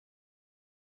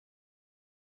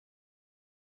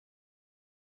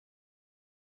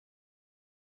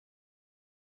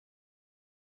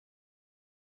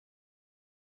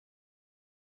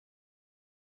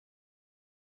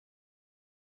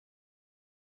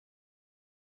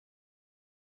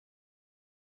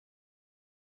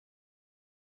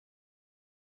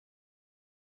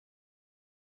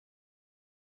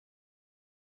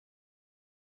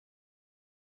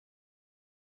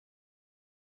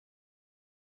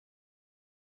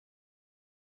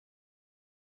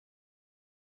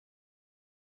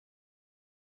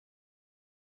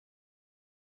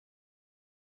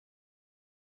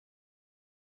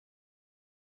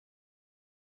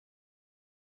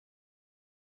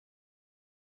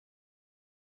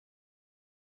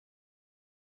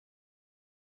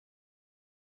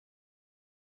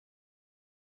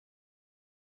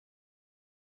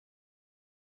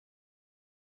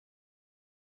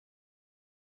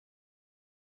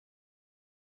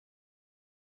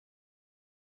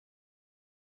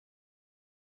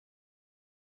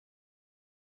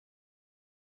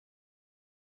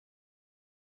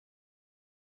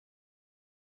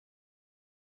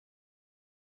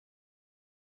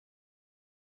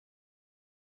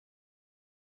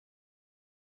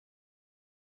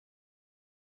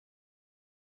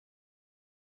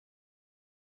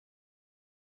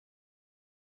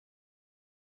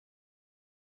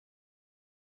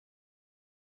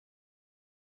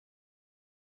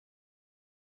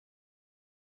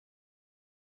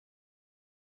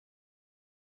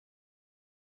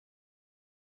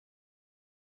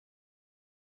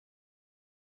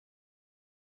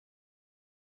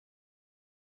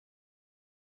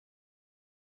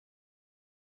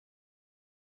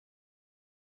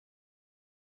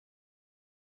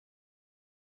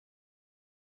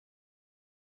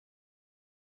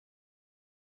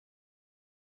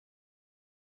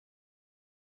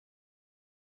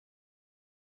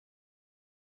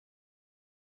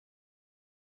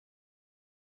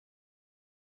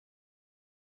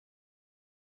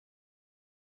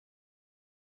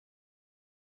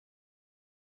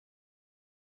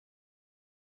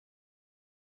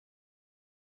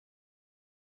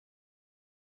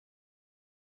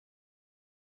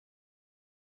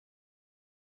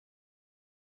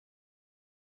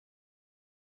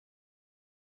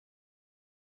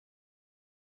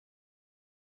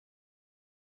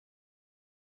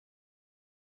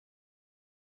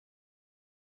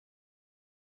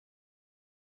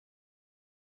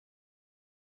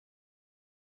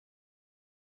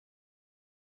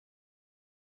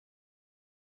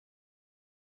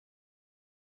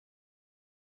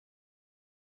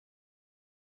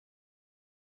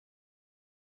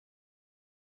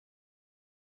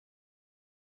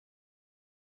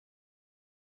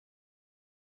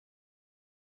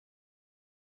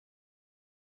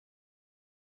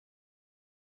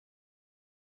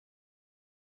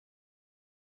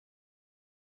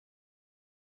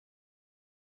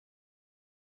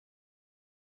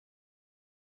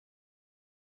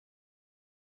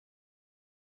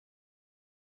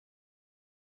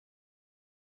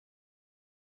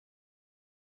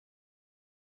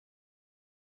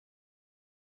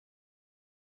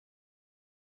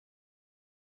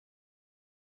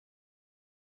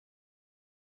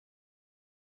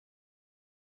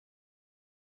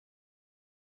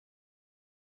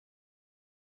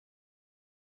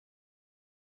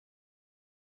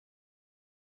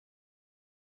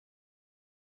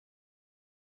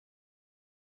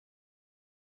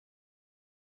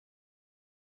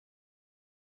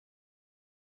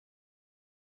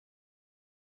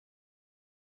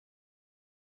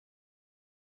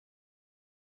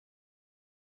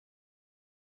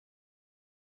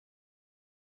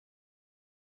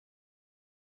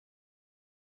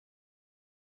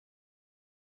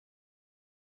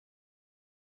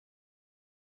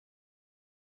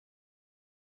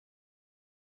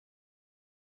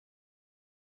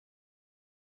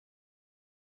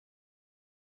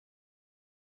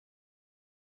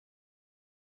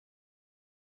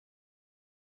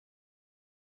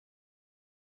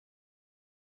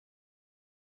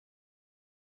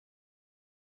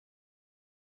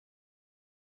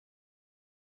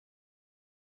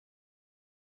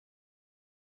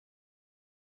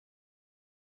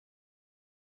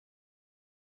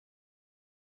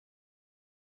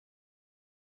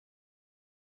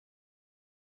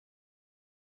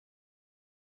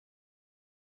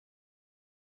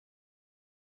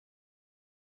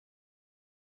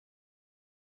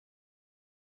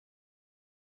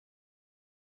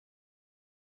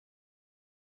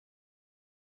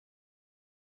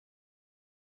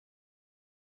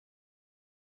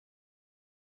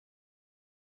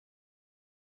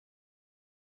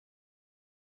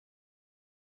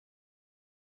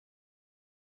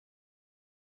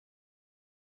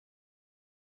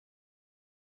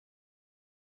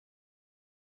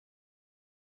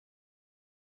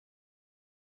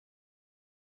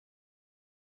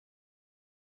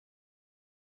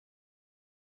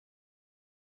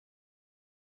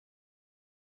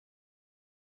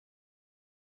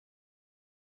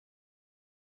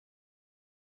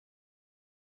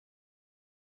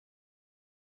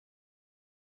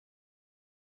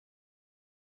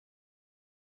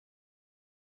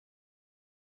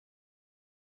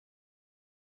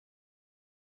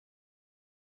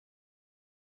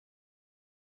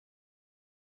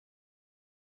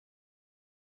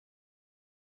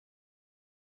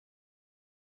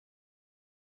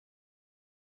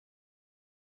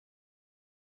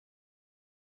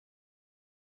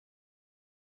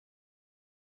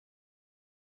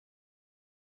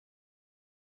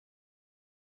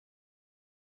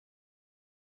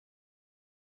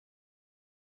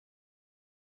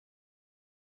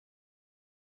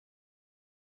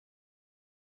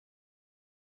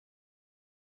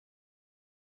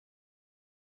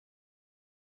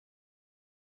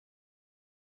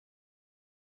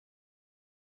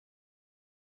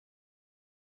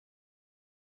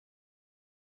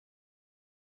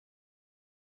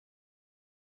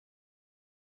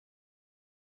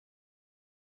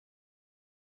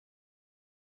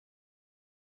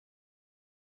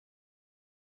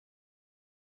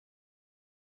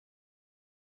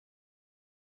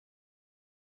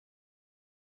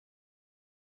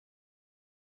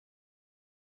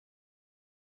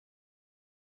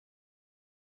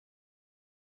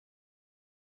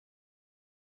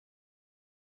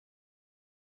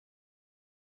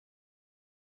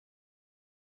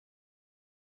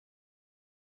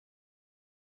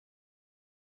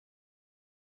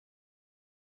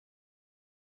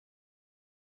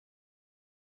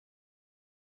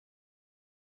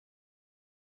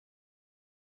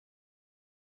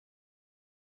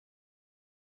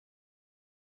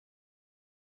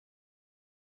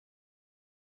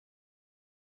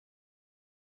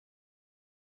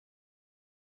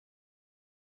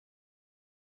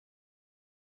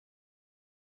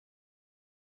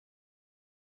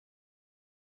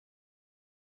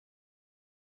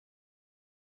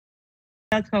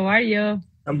How are you?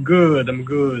 I'm good. I'm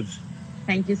good.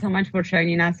 Thank you so much for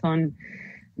joining us on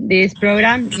this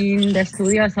program in the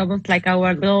studio. It's almost like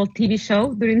our little TV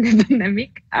show during the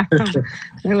pandemic.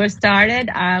 We were started.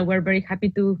 We're very happy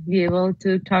to be able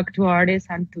to talk to artists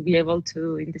and to be able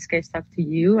to, in this case, talk to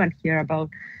you and hear about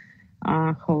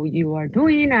how you are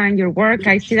doing and your work.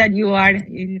 I see that you are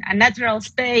in a natural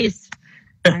space.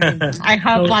 I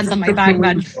have plants on my back,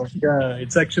 but yeah,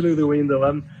 it's actually the window.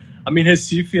 I'm in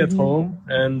Recife at home,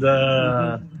 and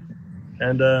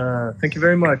thank you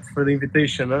very much for the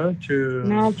invitation.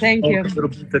 To thank you. A little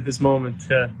bit at this moment.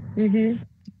 Yeah.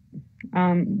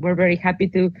 We're very happy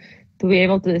to be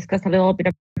able to discuss a little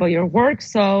bit about your work.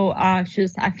 So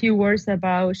just a few words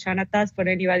about Jonathas for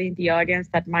anybody in the audience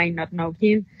that might not know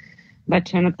him. But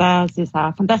Jonathas is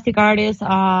a fantastic artist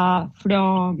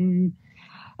from,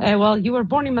 well, you were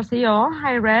born in Maceió,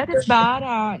 I read,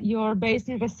 but you're based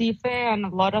in Recife, and a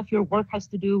lot of your work has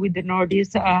to do with the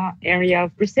northeast area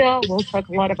of Brazil. We'll talk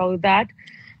a lot about that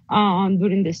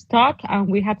during this talk, and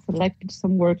we have selected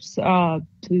some works to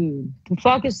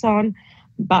focus on.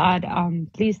 But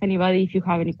please, anybody, if you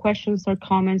have any questions or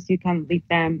comments, you can leave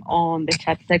them on the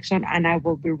chat section, and I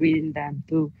will be reading them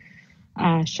to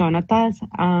Jonathas.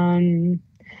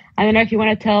 I don't know if you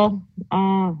want to tell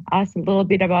us a little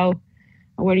bit about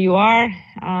where you are,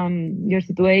 your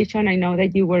situation. I know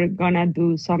that you were gonna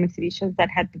do some exhibitions that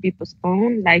had to be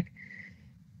postponed, like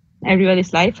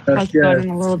everybody's life has gotten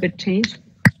a little bit changed.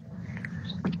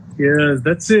 Yes,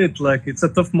 that's it. Like, it's a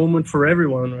tough moment for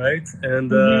everyone, right?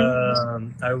 And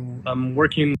I'm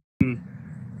working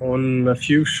on a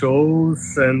few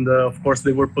shows, and of course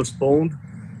they were postponed.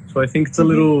 So I think it's a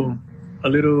little.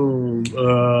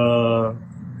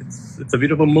 It's a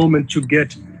bit of a moment to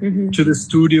get to the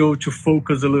studio, to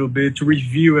focus a little bit, to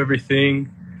review everything.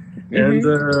 And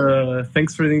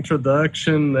thanks for the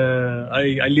introduction.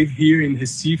 I live here in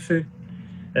Recife,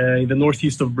 in the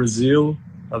northeast of Brazil.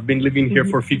 I've been living here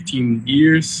for 15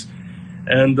 years.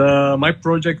 And my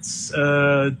projects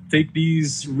take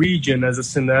this region as a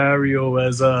scenario,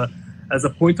 as a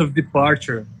point of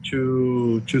departure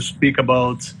to speak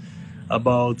about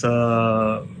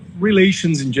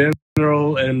relations in general,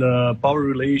 and power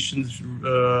relations,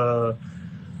 the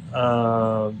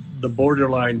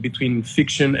borderline between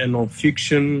fiction and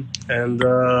non-fiction. And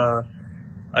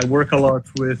I work a lot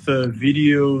with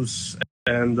videos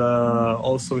and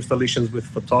also installations with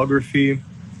photography.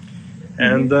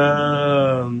 And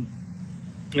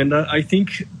I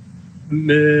think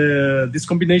this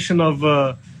combination of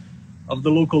the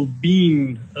local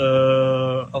being,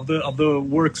 of the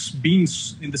works being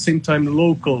in the same time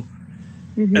local,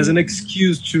 as an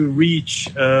excuse to reach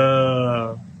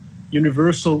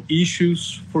universal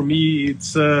issues. For me,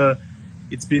 it's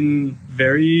been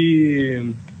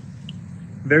very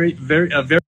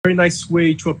nice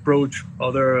way to approach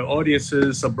other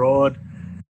audiences abroad,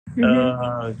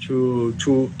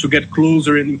 to get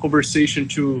closer in conversation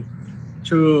to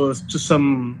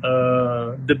some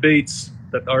debates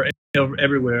that are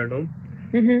everywhere. No,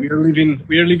 we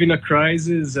are living a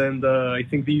crisis, and I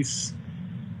think this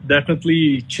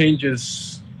definitely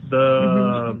changes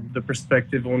the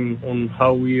perspective on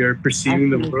how we are perceiving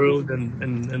the world,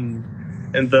 and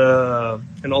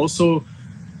also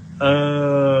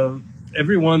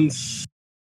everyone's,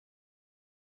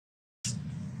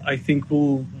 I think,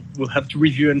 will have to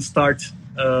review and start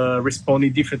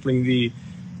responding differently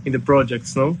in the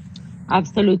projects. No,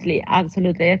 absolutely.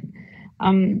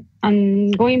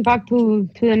 And going back to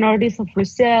the northeast of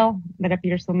Brazil, that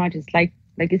appears so much, is like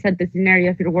you said, the scenario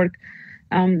of your work.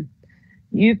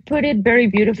 You put it very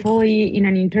beautifully in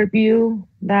an interview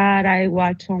that I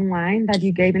watched online that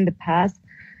you gave in the past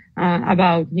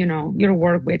about, your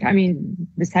work with,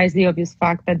 besides the obvious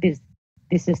fact that this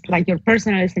is like your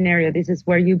personal scenario, this is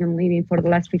where you've been living for the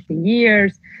last 15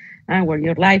 years, where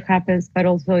your life happens, but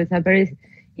also it's a very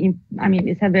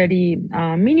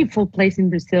meaningful place in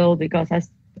Brazil, because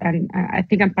and I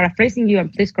think I'm paraphrasing you,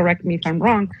 and please correct me if I'm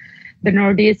wrong, the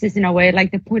Northeast is in a way like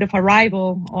the point of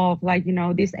arrival of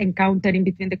this encountering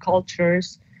between the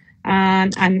cultures,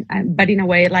 but in a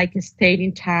way like a state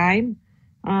in time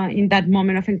in that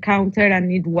moment of encounter,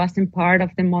 and it wasn't part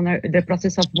of the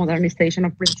process of modernization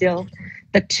of Brazil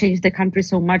that changed the country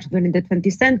so much during the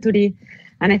 20th century.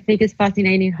 And I think it's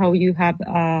fascinating how you have,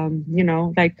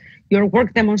 like your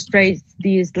work demonstrates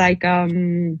this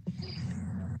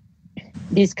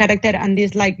this character and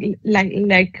this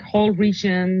like whole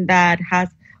region that has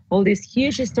all this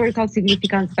huge historical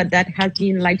significance, but that has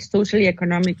been like socially,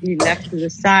 economically left to the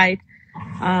side.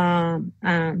 And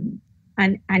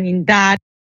in that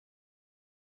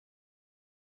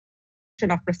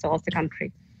of Brazil as a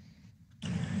country.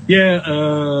 Yeah,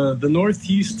 the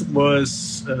Northeast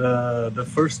was the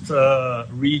first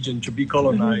region to be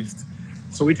colonized.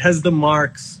 So it has the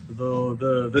marks,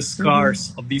 the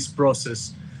scars of this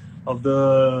process of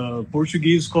the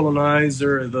Portuguese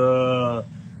colonizer, the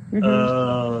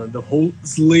whole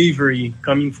slavery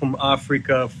coming from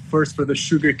Africa, first for the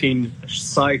sugarcane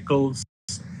cycles,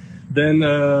 then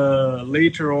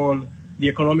later on the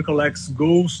economical axis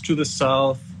goes to the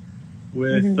south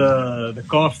with the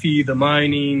coffee, the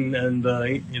mining, and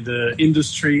the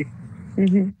industry.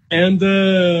 And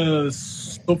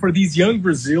so for these young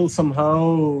Brazil,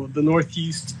 somehow the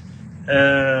Northeast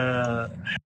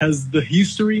has the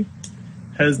history,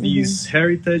 has this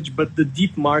heritage, but the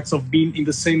deep marks of being in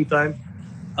the same time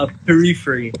a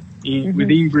periphery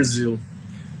within Brazil.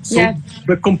 So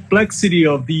the complexity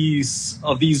of these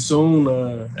zone,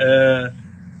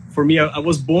 for me, I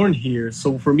was born here,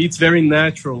 so for me it's very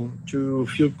natural to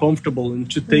feel comfortable and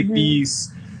to take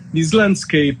these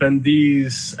landscape and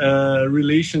these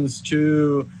relations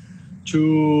to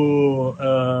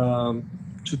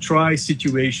try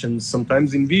situations,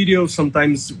 sometimes in video,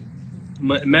 sometimes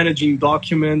managing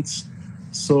documents.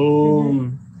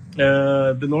 So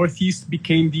the Northeast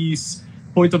became this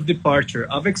point of departure.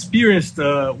 I've experienced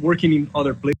working in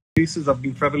other places. I've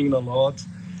been traveling a lot.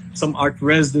 Some art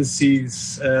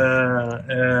residencies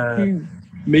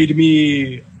made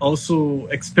me also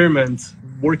experiment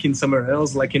working somewhere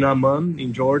else, like in Amman,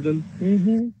 in Jordan.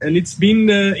 And it's been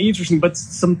interesting, but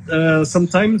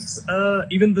sometimes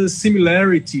even the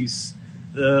similarities,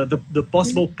 the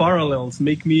possible parallels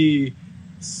make me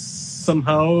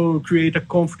somehow create a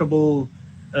comfortable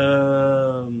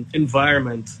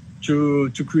environment to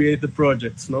create the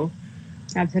projects, no?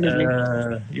 Absolutely.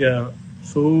 Yeah.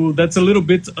 So that's a little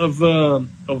bit of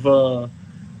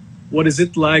what is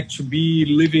it like to be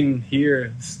living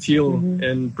here still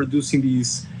and producing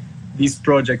these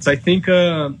projects. I think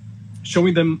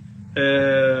showing them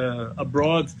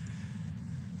abroad,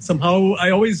 somehow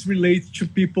I always relate to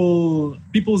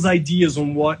people's ideas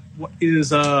on what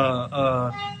is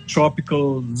a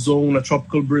tropical zone, a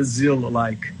tropical Brazil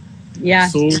like. Yeah.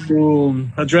 So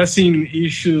addressing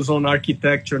issues on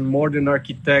architecture, modern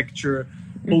architecture,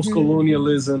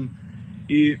 post-colonialism,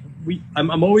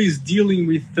 I'm always dealing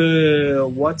with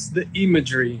what's the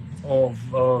imagery of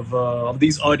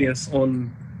these audience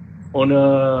on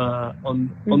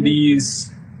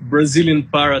these Brazilian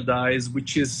paradise,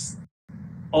 which is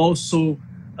also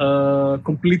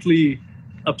completely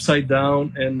upside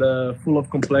down and full of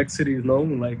complexity, you know,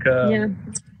 like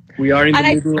we are in the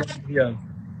middle.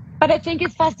 But I think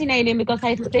it's fascinating because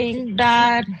I think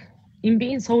that in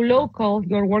being so local,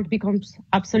 your work becomes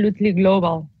absolutely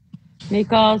global.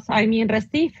 Because, I mean,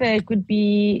 Recife could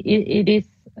be, it is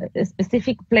a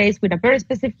specific place with a very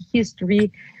specific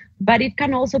history, but it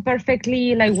can also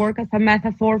perfectly like work as a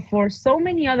metaphor for so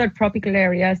many other tropical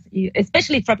areas,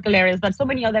 especially tropical areas, but so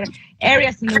many other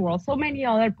areas in the world, so many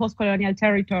other post-colonial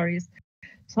territories,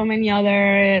 so many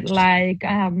other like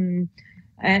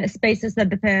spaces that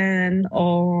depend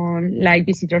on like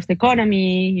visitors'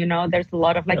 economy. You know, there's a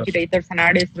lot of like curators and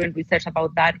artists doing research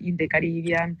about that in the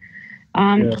Caribbean.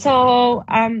 So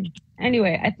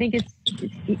anyway, I think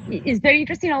it's very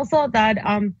interesting also that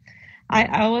I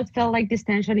always felt like this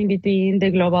tension in between the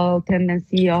global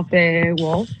tendency of the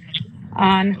world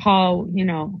and how, you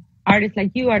know, artists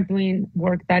like you are doing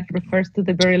work that refers to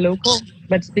the very local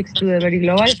but speaks to the very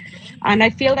global. And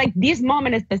I feel like this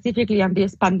moment specifically and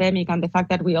this pandemic and the fact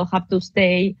that we all have to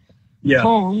stay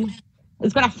home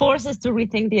is going to force us to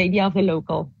rethink the idea of the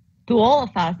local to all of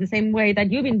us, the same way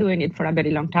that you've been doing it for a very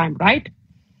long time, right?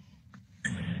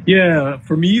 Yeah,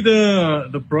 for me,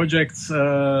 the projects,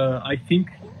 I think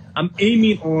I'm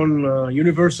aiming on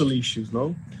universal issues,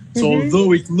 no? So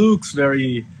although it looks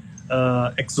very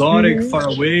exotic, far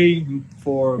away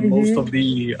for most of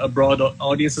the abroad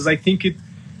audiences, I think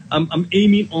I'm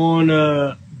aiming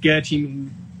on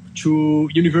getting to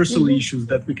universal issues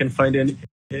that we can find in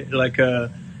like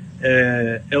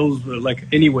like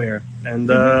anywhere. And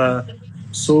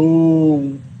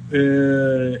so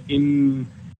in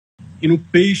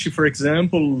Peixe, for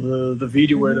example, the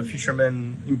video where the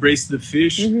fisherman embraced the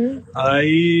fish,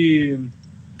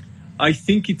 I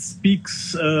think it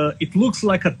speaks, it looks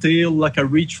like a tale, like a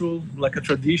ritual, like a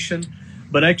tradition,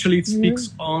 but actually it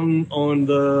speaks on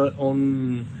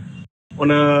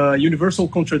a universal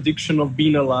contradiction of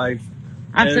being alive.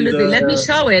 Absolutely. And, let me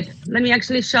show it. Let me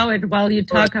actually show it while you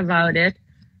talk about it.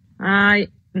 I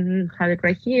have it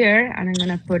right here, and I'm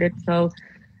going to put it so,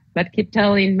 but keep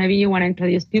telling, maybe you want to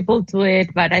introduce people to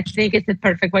it, but I think it's a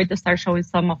perfect way to start showing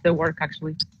some of the work,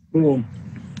 actually. Cool.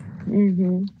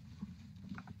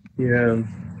 Yeah.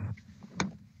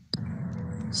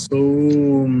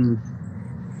 So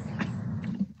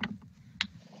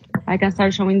I can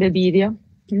start showing the video.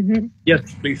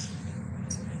 Yes, please.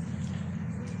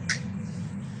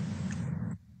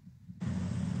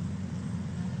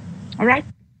 All right.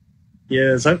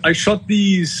 Yes, I shot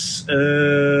this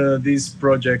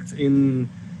project on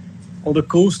the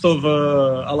coast of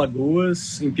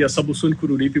Alagoas, in Piaçabuçu and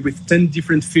Cururipe, with 10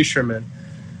 different fishermen.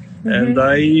 And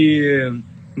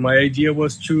my idea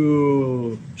was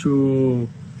to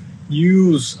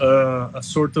use a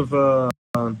sort of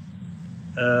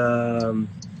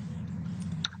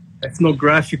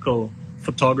ethnographical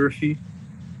photography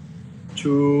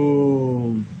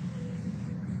to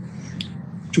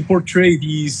portray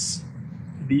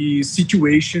the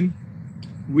situation,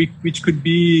 which could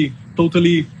be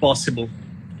totally possible.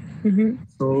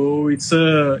 So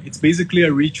it's basically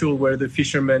a ritual where the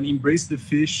fishermen embrace the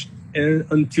fish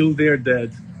until they're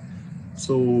dead.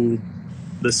 So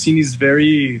the scene is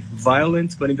very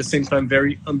violent, but at the same time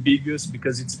very ambiguous,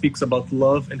 because it speaks about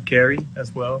love and caring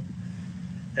as well.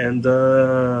 And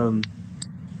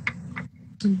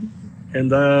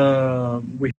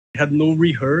we had no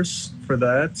rehearse for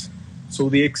that, so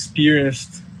they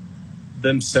experienced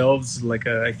themselves like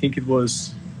I think it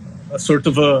was a sort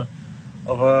of a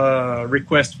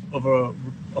request of a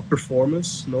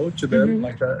performance, to them,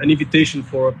 like an invitation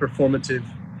for a performative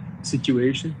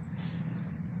situation.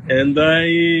 And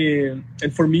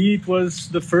for me it was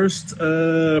the first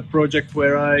project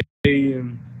where I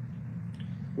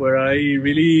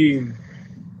really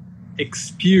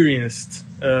experienced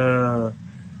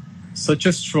such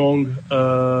a strong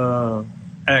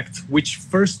act, which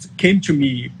first came to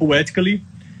me poetically,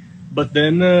 but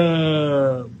then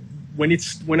when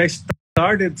I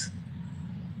started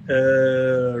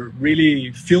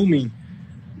really filming,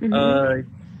 that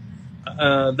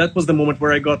was the moment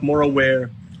where I got more aware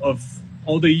of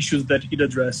all the issues that it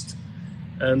addressed,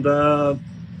 and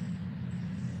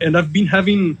I've been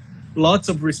having lots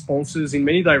of responses in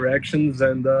many directions,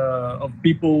 and of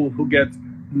people who get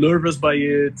nervous by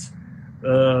it,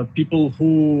 people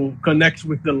who connect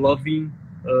with the loving,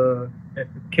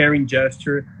 caring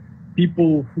gesture,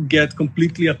 people who get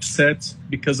completely upset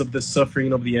because of the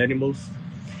suffering of the animals.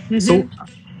 So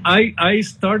I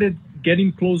started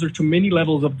getting closer to many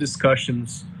levels of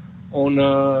discussions on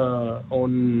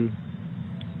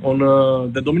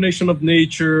the domination of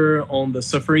nature, on the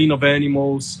suffering of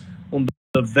animals, on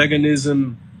the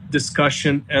veganism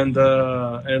discussion, and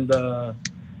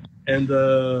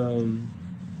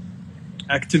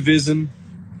activism,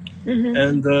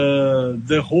 and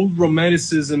the whole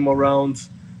romanticism around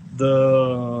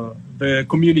the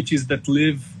communities that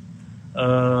live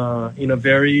in a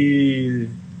very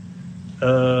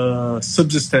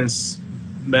subsistence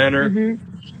manner.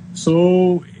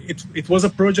 So it was a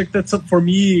project that, for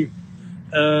me,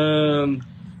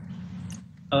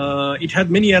 it had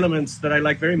many elements that I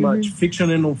like very much, fiction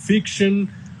and non-fiction,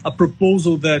 a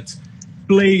proposal that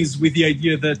plays with the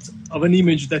idea that of an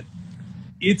image that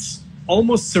it's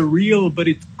almost surreal, but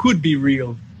it could be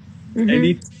real, and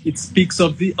it speaks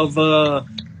of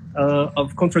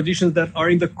contradictions that are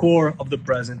in the core of the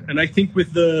present. And I think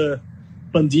with the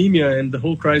pandemia and the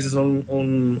whole crisis on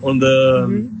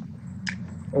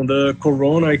the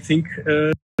corona, I think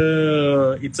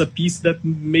it's a piece that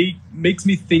makes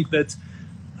me think that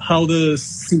how the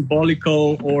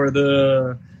symbolical or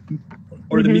the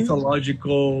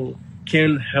mythological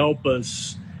can help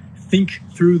us think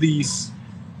through these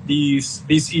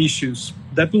issues.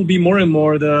 That will be more and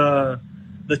more the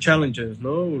challenges,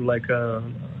 like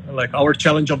our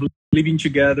challenge of living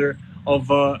together, of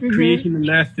creating an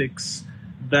ethics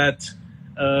that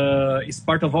is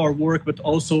part of our work, but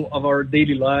also of our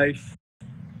daily life.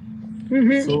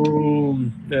 So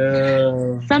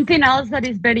something else that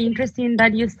is very interesting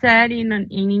that you said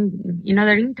in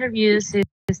other interviews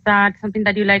is that something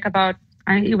that you like about,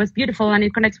 and it was beautiful, and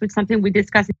it connects with something we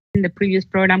discussed in the previous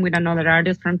program with another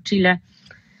artist from Chile.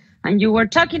 And you were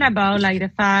talking about like the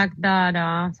fact that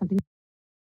something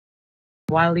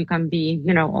while you can be,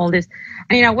 all this,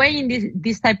 and in a way, in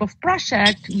this type of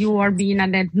project, you are being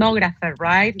an ethnographer,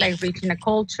 right? Like reaching a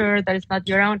culture that is not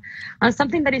your own. And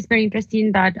something that is very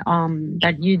interesting that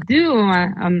you do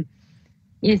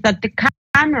is that the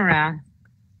camera,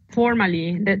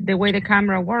 formally, the way the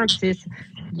camera works is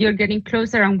you're getting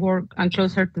closer and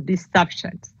closer to these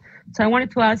subjects. So I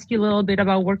wanted to ask you a little bit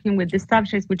about working with these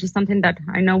subjects, which is something that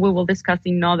I know we will discuss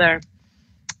in other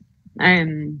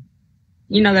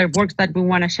works that we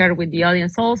want to share with the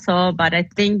audience also. But I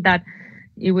think that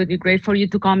it would be great for you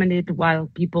to comment it while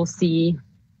people see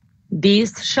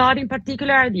this shot in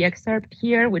particular, the excerpt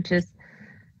here, which is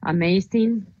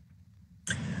amazing.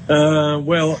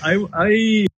 Well,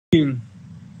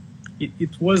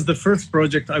 it was the first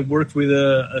project I worked with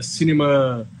a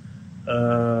cinema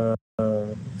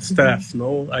staff.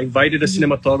 No, I invited a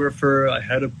cinematographer. I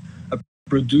had a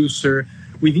producer.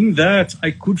 Within that,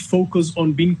 I could focus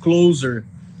on being closer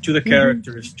to the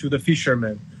characters, to the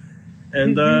fishermen,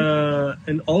 and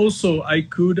also I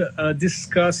could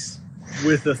discuss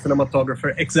with the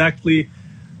cinematographer exactly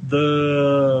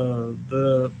the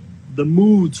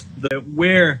mood,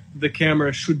 where the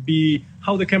camera should be,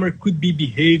 how the camera could be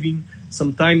behaving,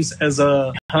 sometimes as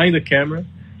a behind the camera,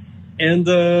 and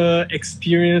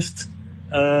experienced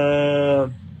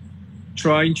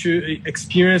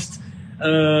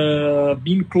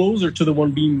being closer to the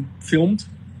one being filmed,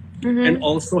 and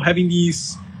also having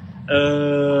this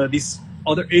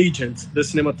other agent, the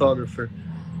cinematographer.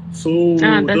 So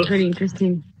that's really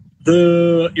interesting.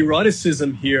 The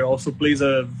eroticism here also plays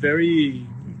a very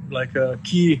a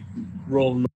key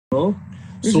role, no?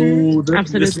 So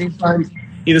absolutely.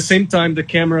 In the same time, the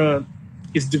camera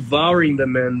is devouring the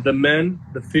man.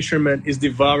 The fisherman, is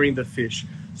devouring the fish.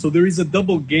 So there is a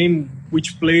double game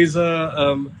which plays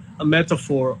a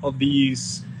metaphor of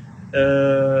these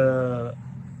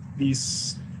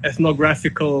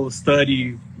ethnographical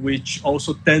study, which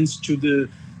also tends to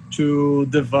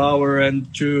devour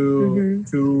and to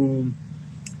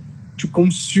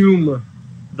consume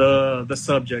the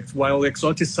subject while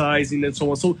exoticizing and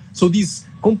so on. So this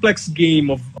complex game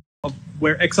of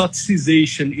where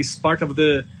exoticization is part of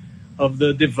the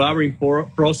devouring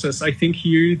process. I think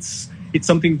here it's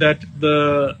something that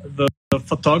the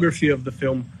photography of the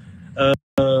film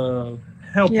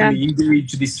helped me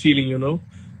engage this feeling, you know.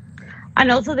 And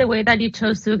also the way that you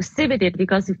chose to exhibit it,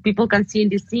 because if people can see in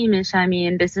this image, I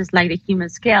mean, this is like the human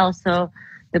scale. So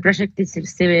the project is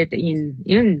exhibited in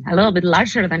even a little bit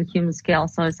larger than human scale.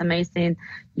 So it's amazing.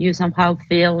 You somehow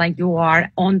feel like you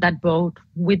are on that boat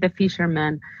with the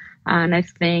fishermen. And I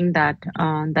think that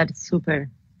that's super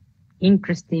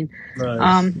interesting.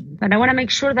 Nice. But I want to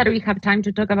make sure that we have time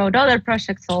to talk about other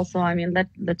projects also. I mean,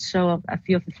 let's show a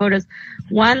few of the photos.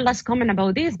 One last comment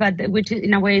about this, but which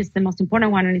in a way is the most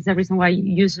important one, and is the reason why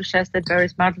you suggested very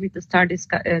smartly to start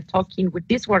talking with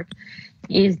this work,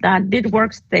 is that these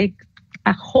works take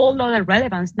a whole other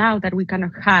relevance now that we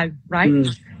cannot hug, right?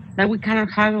 That we cannot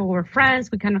hug our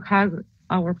friends, we cannot hug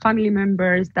our family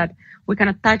members, that we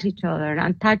cannot touch each other,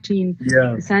 and touching is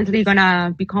essentially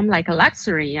gonna become like a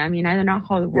luxury. I mean, I don't know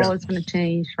how the world is gonna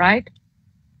change, right?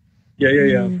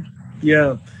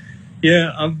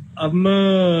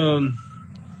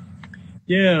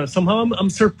 Somehow I'm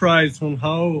surprised on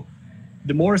how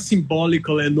the more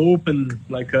symbolical and open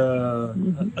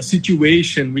a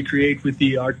situation we create with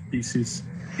the art pieces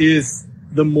is,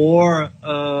 the more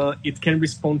it can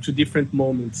respond to different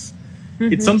moments.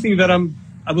 It's something that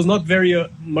I was not very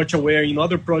much aware in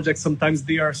other projects. Sometimes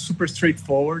they are super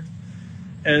straightforward,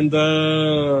 and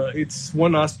it's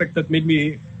one aspect that made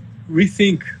me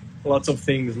rethink lots of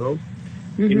things, no,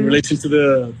 in relation to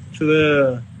the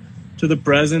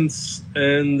present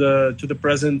and to the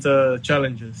present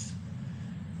challenges.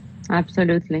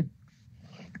 Absolutely.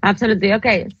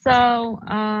 Okay, so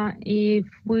if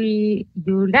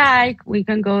you like, we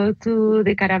can go to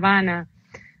the caravana.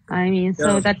 I mean,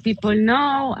 so that people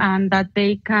know and that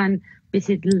they can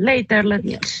visit later. Let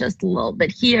me adjust a little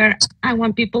bit here. I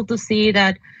want people to see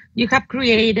that you have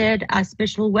created a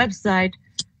special website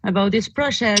about these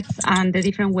projects and the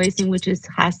different ways in which it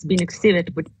has been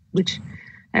exhibited, which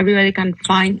everybody can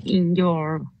find in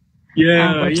your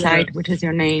website, which is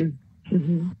your name.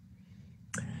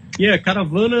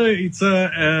 Caravana,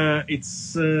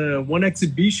 it's one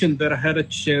exhibition that I had a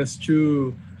chance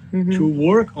to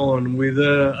work on with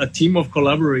a team of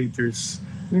collaborators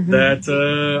that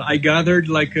I gathered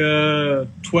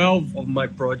 12 of my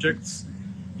projects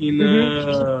in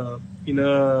a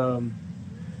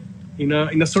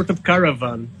sort of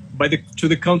caravan to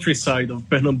the countryside of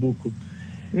Pernambuco.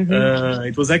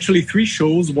 It was actually 3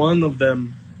 shows. One of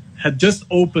them had just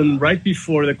opened right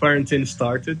before the quarantine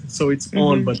started, so it's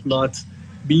on but not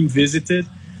being visited.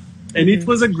 And it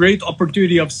was a great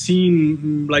opportunity of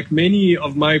seeing many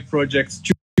of my projects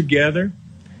together.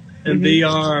 And they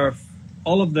are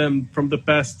all of them from the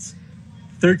past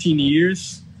 13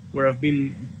 years where I've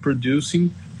been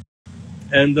producing.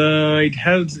 And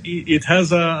it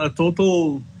has a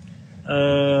total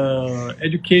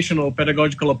educational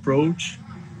pedagogical approach.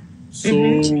 So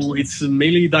it's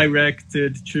mainly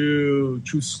directed to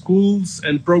schools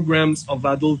and programs of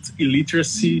adult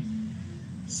illiteracy.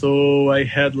 So I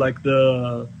had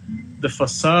the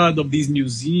facade of this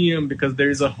museum, because there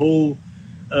is a whole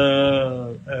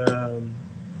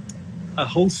a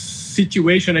whole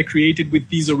situation I created with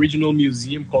this original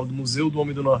museum called Museu do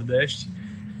Homem do Nordeste,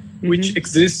 which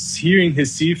exists here in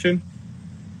Recife,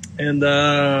 and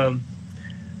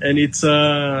it's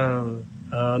an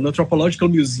anthropological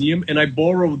museum. And I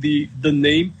borrowed the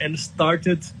name and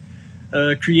started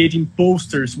creating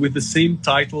posters with the same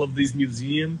title of this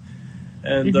museum,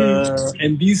 and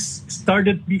this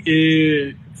started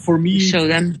for me. Show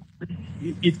them.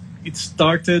 It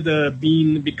started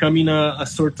becoming a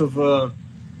sort of a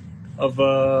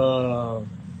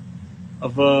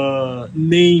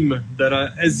name that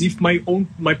as if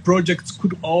my projects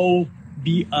could all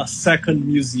be a second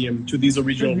museum to these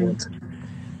original ones,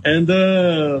 and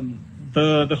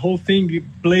the whole thing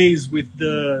plays with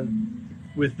the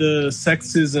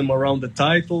sexism around the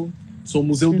title. So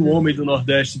Museu do Homem do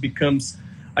Nordeste becomes,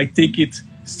 I take it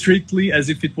strictly as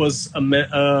if it was a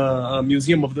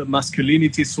museum of the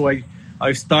masculinity. So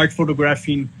I start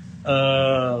photographing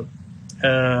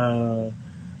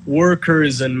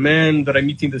workers and men that I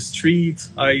meet in the street.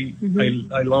 I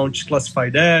launch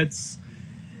classified ads,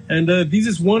 and this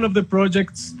is one of the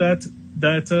projects that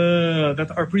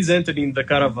are presented in the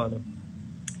Caravana.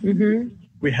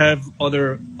 We have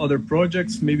other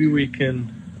projects. Maybe we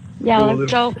can. Yeah,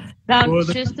 let's go down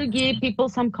just to give people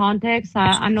some context,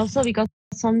 and also because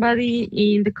somebody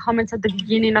in the comments at the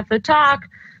beginning of the talk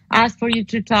asked for you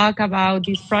to talk about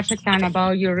this project and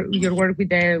about your work with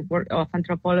the work of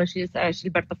anthropologist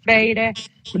Gilberto Freire.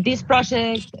 This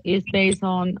project is based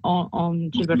on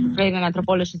Gilberto Freire, an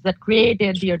anthropologist that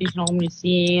created the original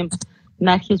museum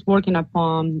that he's working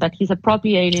upon, that he's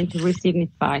appropriating to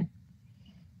re-signify.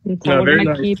 So very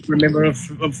nice. Remember of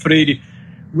Freire,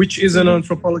 which is an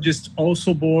anthropologist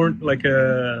also born,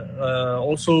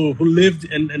 also who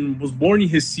lived and was born in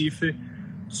Recife.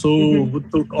 So who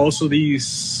took also this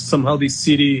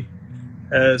city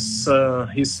as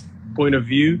his point of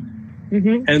view.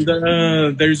 And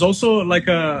there's also like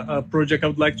a project I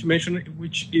would like to mention,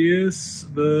 which is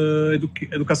the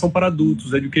Educação para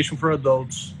Adultos, Education for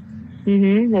Adults.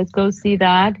 Let's go see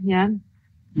that.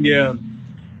 Yeah,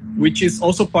 which is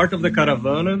also part of the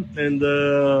Caravana, and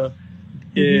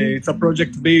it's a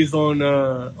project based on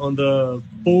the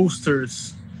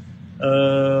posters,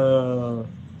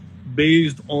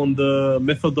 based on the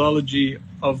methodology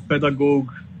of pedagogue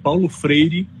Paulo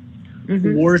Freire,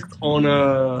 who worked on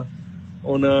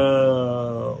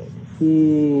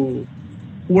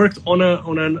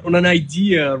an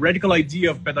idea, radical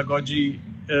idea of pedagogy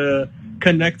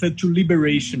connected to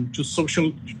liberation, to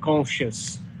social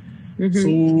conscience.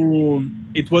 So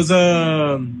it was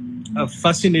a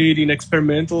fascinating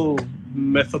experimental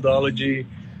methodology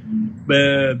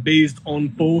based on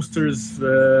posters.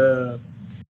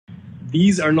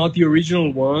 These are not the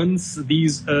original ones.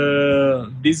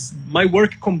 My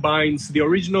work combines the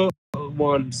original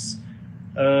ones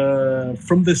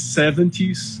from the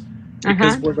 70s,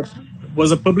 because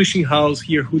was a publishing house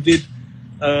here who did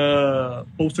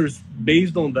posters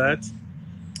based on that,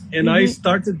 and I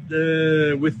started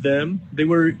with them. They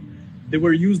were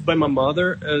used by my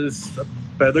mother as a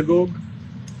pedagogue,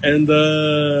 and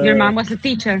your mom was a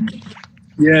teacher.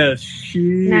 Yeah,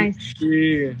 Nice.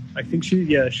 I think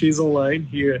she's online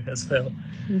here as well,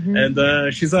 and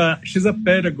she's a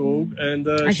pedagogue, and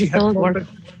she had worked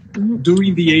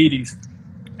during the 80s,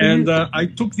 and I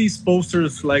took these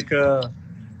posters like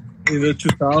in the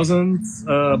 2000s.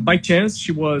 By chance,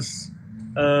 she was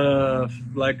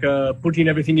putting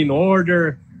everything in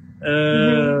order,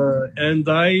 and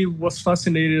I was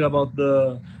fascinated about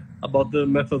the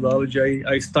methodology.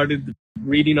 I started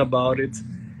reading about it.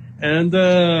 And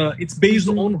it's based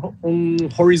on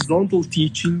horizontal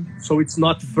teaching, so it's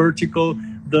not vertical.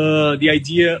 The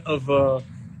idea of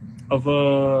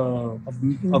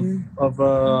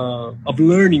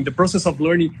learning, the process of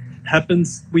learning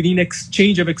happens within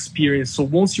exchange of experience. So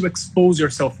once you expose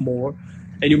yourself more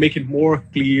and you make it more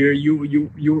clear, you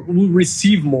will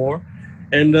receive more.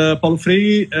 And Paulo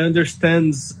Freire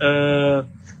understands there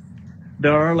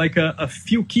are like a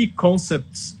few key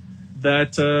concepts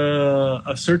that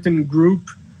a certain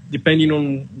group, depending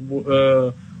on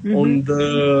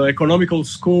the economical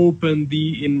scope and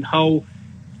in how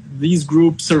these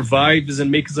groups survives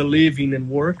and makes a living and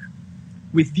work,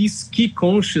 with this key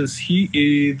conscious,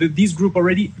 this group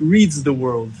already reads the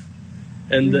world,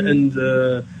 and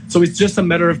so it's just a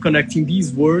matter of connecting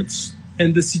these words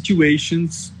and the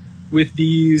situations with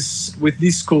these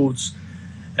codes,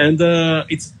 and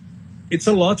it's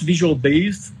a lot visual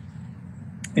based.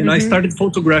 And I started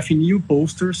photographing new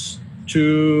posters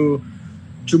to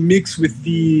mix with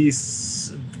the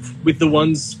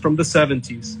ones from the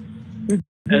 70s.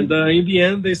 And in the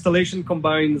end, the installation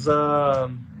combines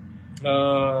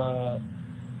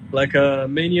like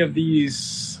many of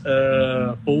these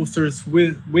posters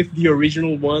with the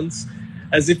original ones,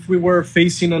 as if we were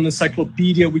facing an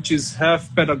encyclopedia, which is half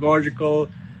pedagogical,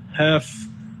 half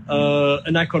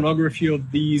an iconography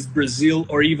of these Brazil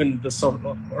or even a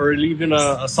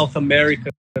South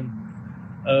American,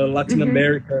 Latin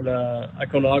American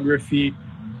iconography,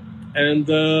 and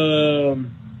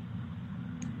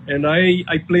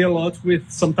I play a lot with.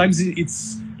 Sometimes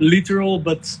it's literal,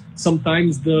 but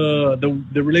sometimes the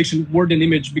relation word and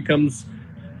image becomes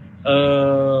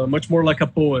much more like a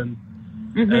poem.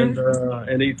 And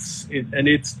it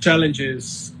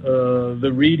challenges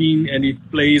the reading, and it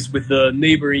plays with the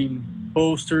neighboring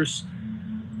posters.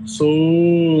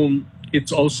 So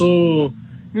it's also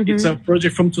it's a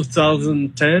project from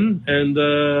 2010, and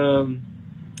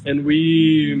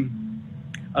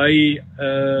I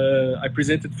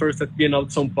presented first at Bienal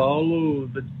de São Paulo,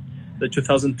 the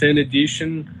 2010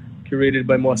 edition, curated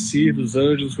by Moacir dos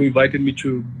Anjos, who invited me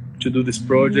to do this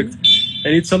project.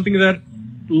 And it's something that,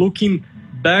 looking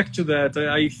back to that,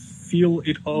 I feel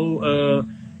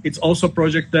it's also a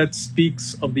project that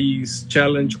speaks of these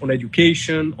challenge on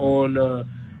education, on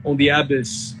the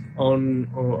abyss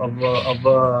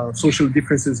of social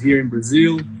differences here in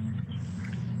Brazil.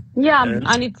 Yeah,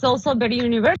 and it's also very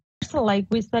universal, like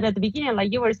we said at the beginning,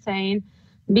 like you were saying,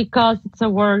 because it's a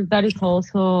work that is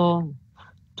also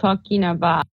talking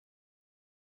about.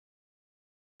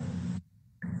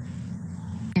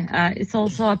 It's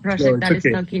also a project that is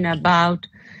talking about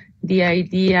the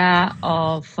idea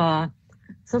of.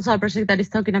 It's also a project that is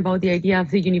talking about the idea of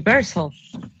the universal.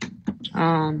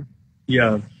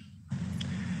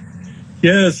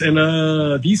 Yes, and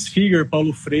this figure,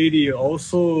 Paulo Freire,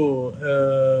 also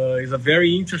is a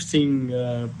very interesting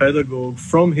pedagogue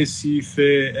from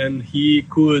Recife, and he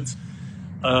could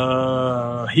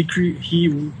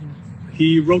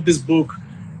he wrote this book,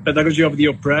 Pedagogy of the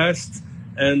Oppressed,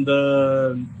 and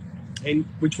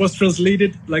which was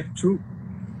translated like to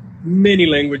many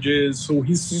languages. So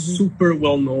he's super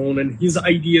well known, and his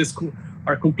ideas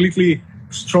are completely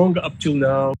strong up till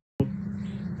now.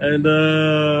 And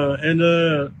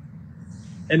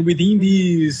within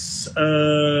these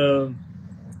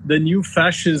the new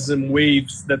fascism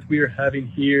waves that we're having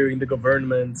here in the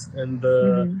government, and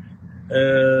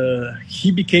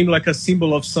he became like a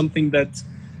symbol of something that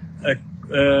that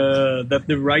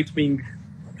the right wing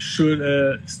should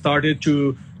started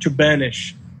to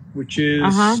banish, which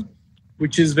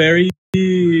is very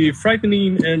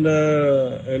frightening and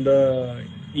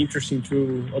interesting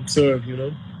to observe, you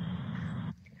know.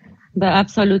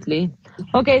 Absolutely.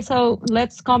 Okay, so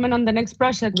let's comment on the next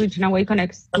project, which in a way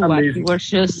connects to what you were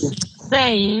just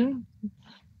saying.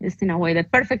 It's in a way the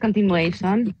perfect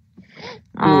continuation.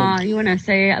 You want to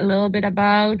say a little bit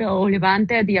about O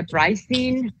Levante, the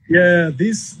uprising? Yeah,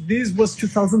 this was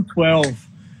 2012.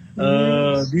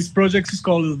 This project is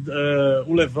called O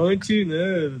Levante,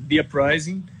 the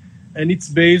uprising, and it's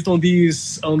based on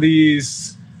this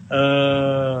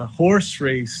horse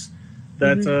race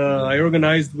that I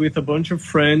organized with a bunch of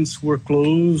friends who were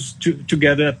close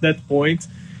together at that point.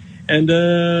 And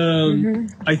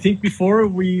I think before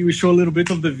we show a little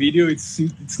bit of the video,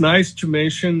 it's nice to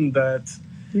mention that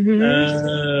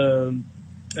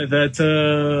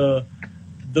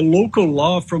the local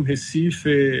law from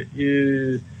Recife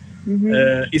is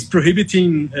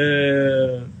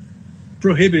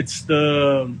prohibits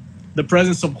the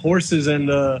presence of horses and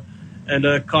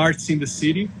carts in the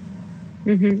city.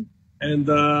 And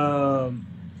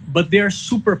but they are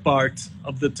super part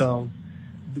of the town.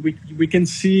 We can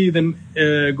see them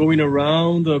going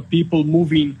around, people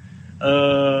moving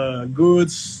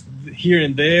goods here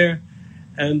and there,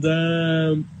 and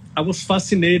I was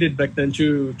fascinated back then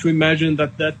to imagine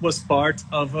that was part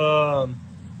of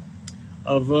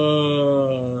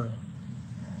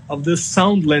the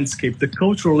sound landscape, the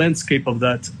cultural landscape of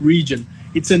that region.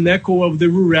 It's an echo of the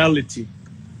rurality,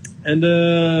 and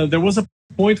there was a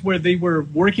point where they were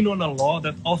working on a law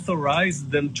that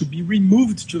authorized them to be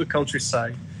removed to the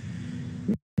countryside.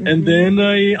 And then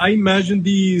I imagined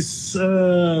this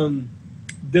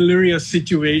delirious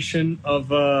situation of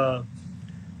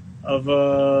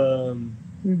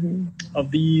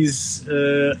these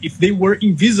if they were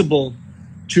invisible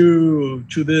to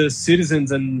the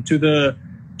citizens and to the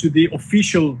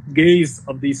official gaze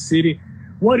of the city,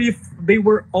 what if they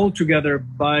were all together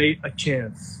by a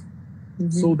chance?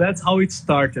 So that's how it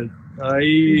started.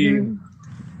 I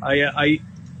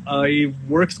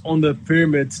worked on the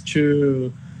pyramid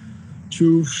to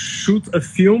shoot a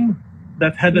film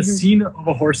that had a scene of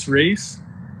a horse race,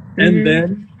 and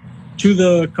then to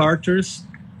the carters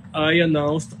I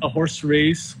announced a horse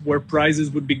race where prizes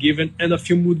would be given and a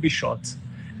film would be shot.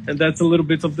 And that's a little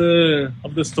bit of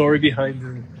the story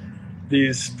behind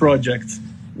this project.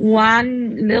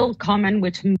 One little comment,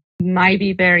 which might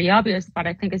be very obvious, but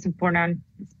I think it's important,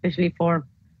 especially for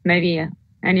maybe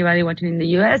anybody watching in the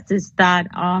US, is that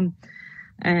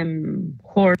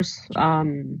horse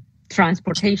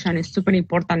transportation is super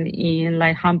important in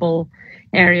like humble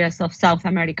areas of South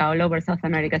America, all over South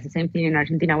America. It's the same thing in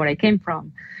Argentina, where I came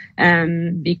from,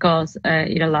 because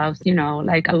it allows,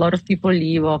 like a lot of people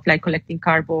live off like collecting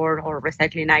cardboard or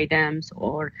recycling items,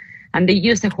 and they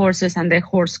use the horses and the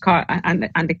horse car and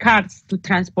the carts to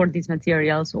transport these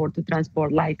materials, or to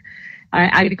transport like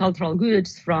agricultural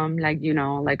goods from like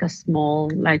like a small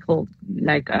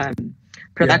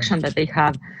production that they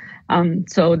have.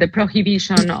 So the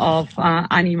prohibition of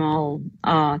animal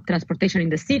transportation in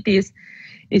the cities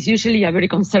is usually a very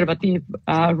conservative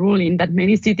ruling that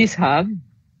many cities have,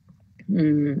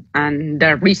 and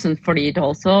there are reasons for it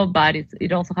also. But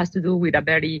it also has to do with a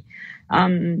very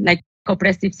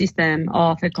oppressive system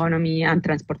of economy and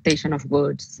transportation of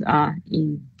goods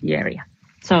in the area.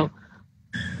 So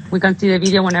we can see the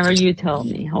video whenever you tell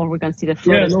me, or we can see the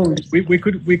photo. Yeah, no,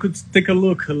 we could take a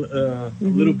look a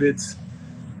little bit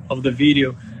of the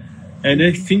video, and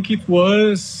I think it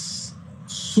was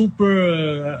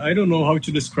super. I don't know how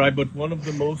to describe, but one of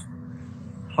the most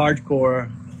hardcore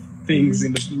things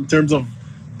in terms of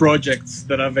projects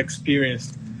that I've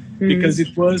experienced, because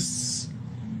it was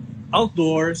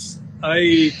outdoors.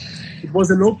 It was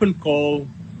an open call,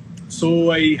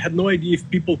 so I had no idea if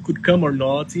people could come or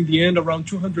not. In the end, around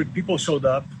 200 people showed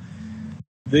up.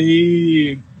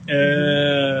 They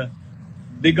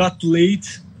got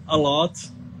late a lot,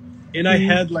 and I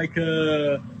had like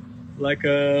a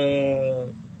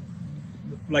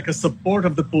support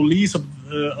of the police, of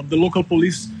the local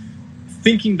police,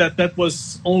 thinking that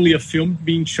was only a film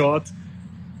being shot,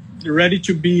 ready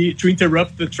to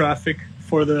interrupt the traffic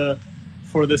for the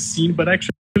scene. But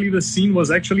actually the scene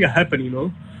was actually happening,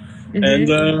 and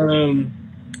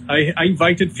I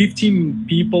invited 15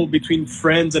 people, between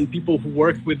friends and people who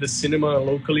worked with the cinema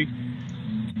locally,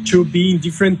 to be in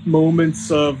different moments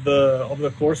of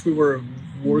the course we were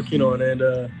working on,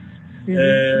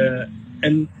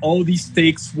 and all these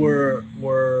takes were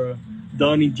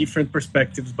done in different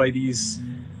perspectives by these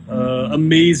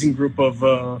amazing group of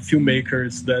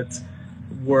filmmakers that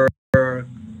were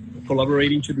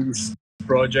collaborating to this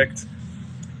project.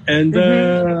 And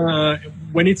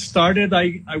when it started,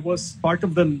 I was part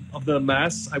of the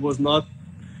mass.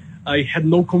 I had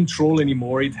no control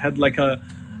anymore. It had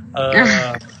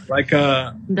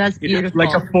That's beautiful.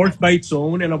 like a force by its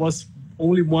own, and I was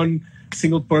only one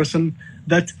single person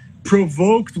that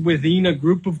provoked within a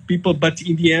group of people, but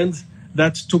in the end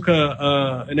that took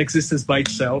an existence by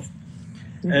itself.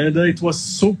 And it was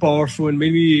so powerful and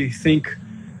made me think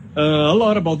a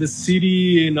lot about the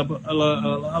city, and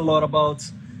a lot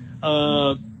about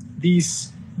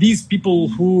these people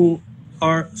who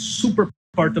are super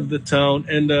part of the town,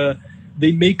 and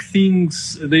they make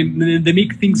things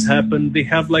happen. They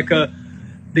have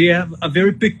a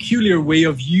very peculiar way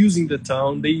of using the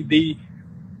town. They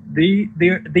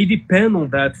depend on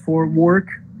that for work,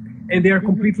 and they are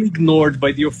completely ignored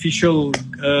by the official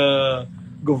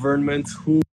government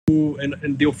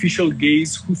and the official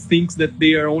gaze, who thinks that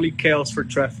they are only chaos for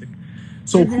traffic.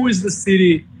 So who is the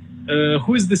city?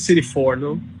 Who is the city for?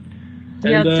 No.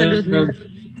 Yeah, absolutely.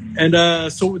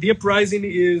 So the uprising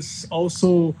is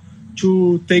also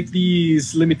to take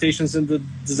these limitations and the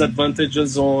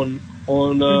disadvantages on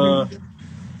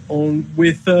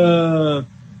with a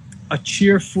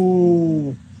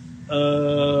cheerful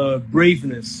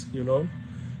braveness,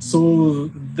 So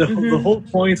the whole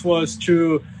point was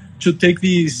to take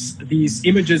these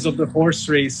images of the horse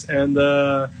race and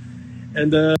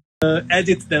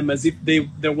edit them as if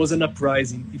there was an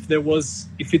uprising, if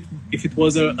it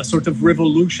was a sort of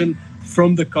revolution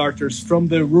from the carters, from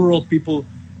the rural people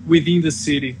within the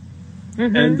city.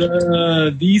 And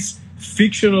this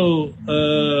fictional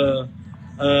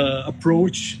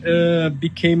approach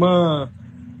became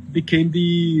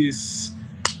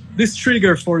this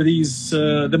trigger for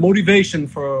the motivation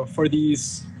for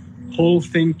this whole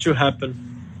thing to happen.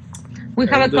 We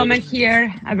have a comment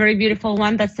here, a very beautiful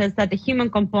one, that says that the human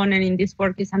component in this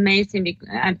work is amazing,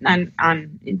 and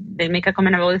they make a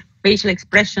comment about the facial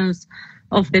expressions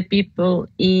of the people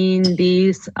in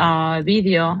this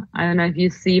video. I don't know if you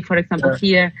see, for example,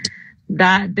 here,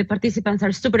 that the participants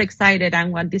are super excited,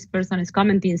 and what this person is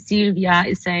commenting, Sylvia,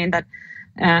 is saying that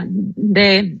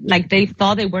they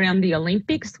thought they were on the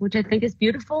Olympics, which I think is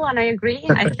beautiful, and I agree.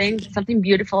 I think something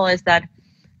beautiful is that,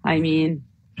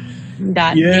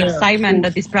 that the excitement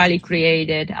that this probably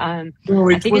created. No,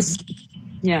 I think it's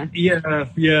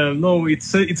No,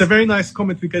 it's a very nice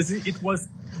comment because it was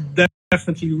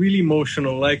definitely really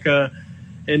emotional. Like,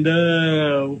 and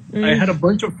I had a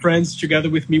bunch of friends together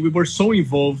with me. We were so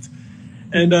involved,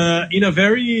 and in a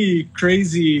very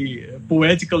crazy,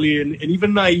 poetically, and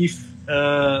even naive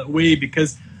way,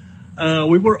 because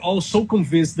we were all so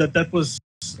convinced that that was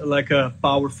like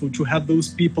powerful to have those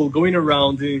people going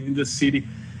around in the city,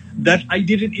 that I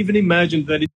didn't even imagine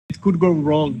that it could go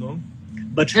wrong, no?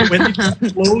 But when it got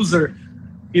closer,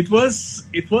 it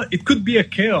could be a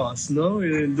chaos, no?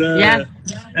 And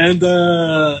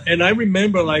and I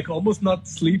remember like almost not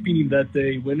sleeping in that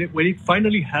day when it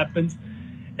finally happened,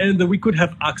 and we could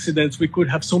have accidents, we could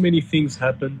have so many things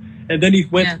happen, and then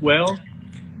it went well.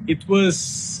 It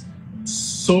was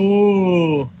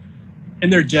so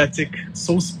energetic,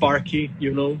 so sparky,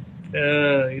 you know.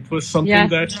 It was something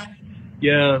that,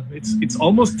 it's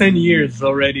almost 10 years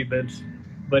already, but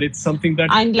it's something that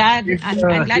I'm glad you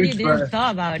didn't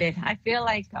thought about it. I feel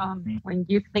like when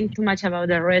you think too much about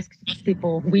the risks,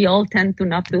 we all tend to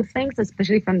not do things,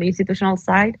 especially from the institutional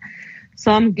side.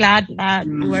 So I'm glad that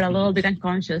we're a little bit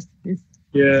unconscious. It's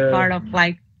part of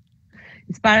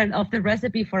the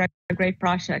recipe for a great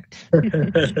project. All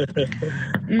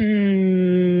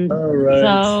right.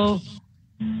 So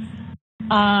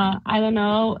I don't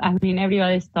know. I mean,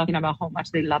 everybody's talking about how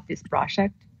much they love this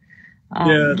project.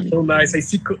 So nice. I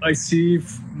see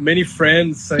many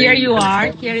friends. Here you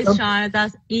are. Here is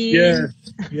Jonathas. Yes.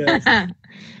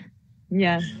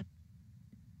 Yes.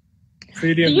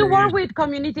 Pretty Do you work with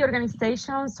community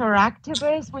organizations or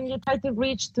activists when you try to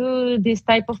reach to this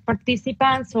type of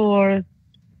participants, or?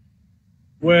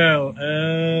 Well,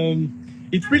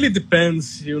 it really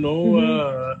depends, you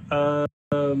know.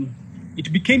 It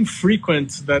became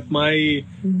frequent that my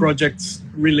projects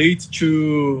relate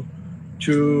to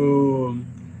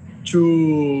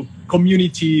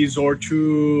communities or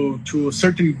to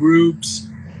certain groups,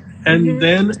 and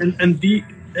then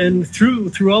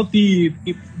throughout the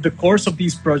course of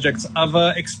these projects, I've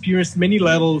experienced many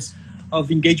levels of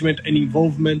engagement and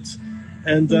involvement,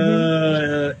 and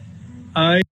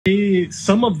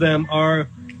some of them are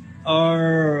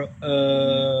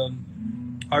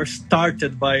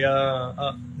started by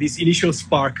this initial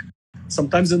spark,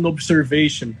 sometimes an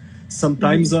observation,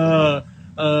 sometimes a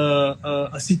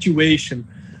situation,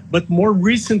 but more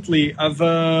recently I've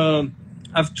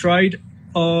tried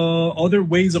other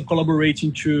ways of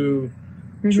collaborating to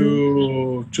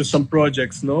some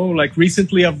projects. No, like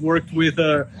recently I've worked with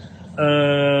a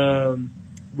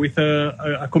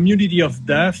community of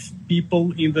deaf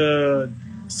people in the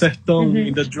Sertão,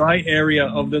 in the dry area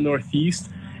of the Northeast,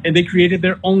 and they created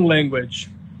their own language.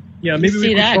 Yeah, maybe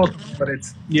we could talk about it.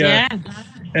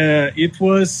 It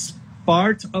was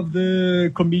part of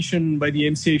the commission by the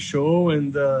MCA show,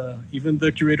 and even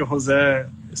the curator José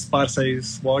Esparza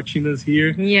is watching us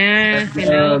here. Yeah,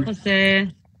 hello,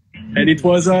 José. And it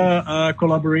was a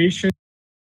collaboration with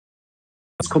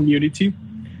this community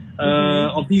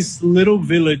of this little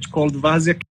village called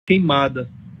Várzea Queimada.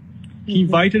 He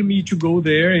invited me to go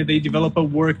there, and they developed a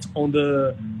work on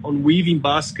weaving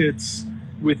baskets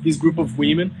with this group of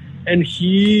women. And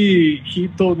he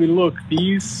told me, look,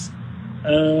 these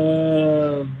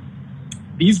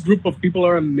group of people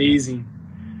are amazing.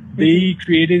 They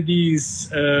created these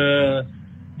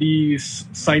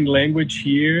sign language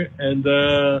here, and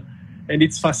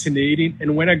it's fascinating.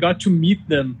 And when I got to meet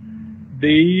them,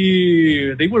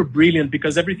 they were brilliant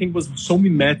because everything was so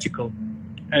mimetical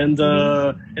and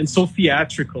so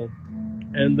theatrical,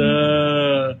 and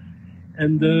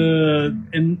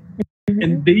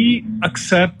they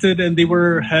accepted, and they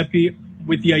were happy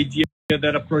with the idea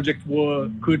that a project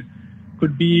could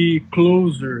be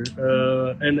closer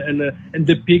and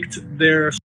depict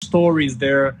their stories,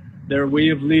 their way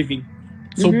of living.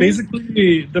 So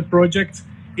basically, the project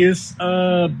is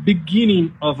a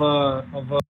beginning of a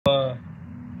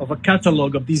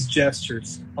catalog of these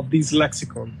gestures, of these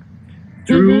lexicon,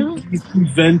 through these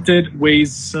invented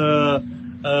ways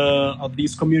of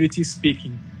these communities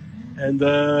speaking, and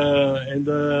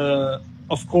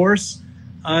of course,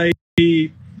 I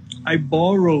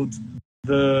borrowed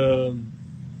the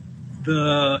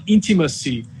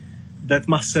intimacy that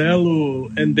Marcelo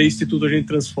and the Instituto A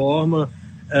Gente Transforma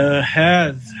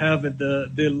have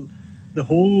the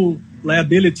whole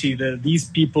liability that these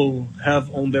people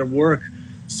have on their work.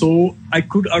 So I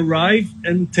could arrive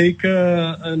and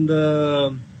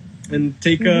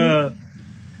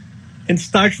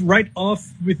start right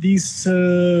off with this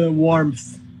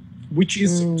warmth, which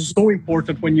is so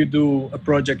important when you do a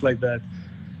project like that.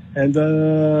 And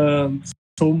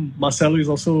so Marcelo is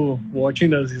also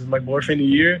watching us. He's my boyfriend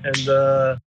here, and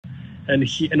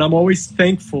I'm always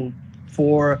thankful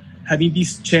for having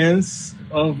this chance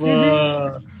of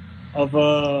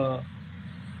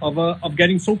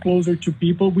getting so closer to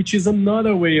people, which is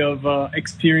another way of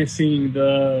experiencing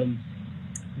the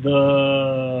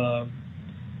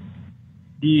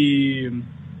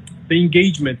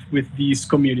engagement with these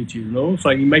communities. You know, so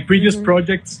in my previous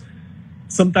projects,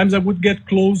 sometimes I would get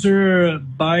closer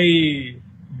by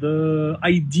the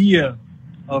idea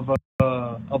of the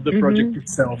project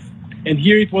itself, and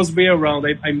here it was way around.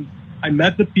 I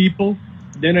met the people,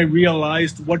 then I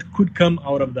realized what could come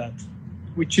out of that,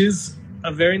 which is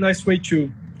a very nice way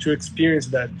to experience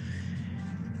that.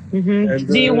 And,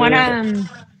 do you want to?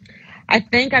 I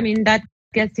think, that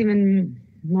gets even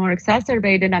more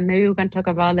exacerbated, and maybe we can talk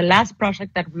about the last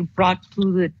project that we brought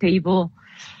to the table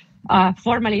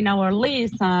formally in our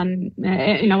list, and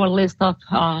in our list of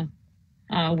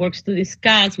works to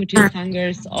discuss, which is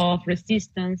Hangers of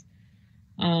Resistance.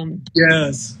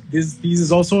 Yes, this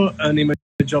is also an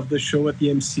image of the show at the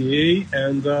MCA,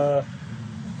 and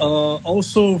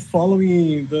also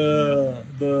following the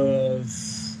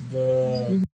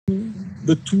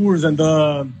tours and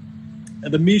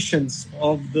the missions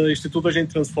of the Instituto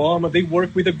Gente Transforma. They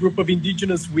work with a group of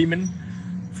indigenous women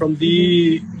from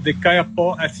the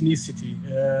Kayapó ethnicity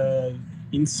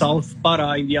in South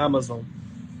Pará, in the Amazon.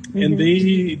 And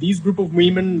these group of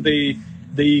women, they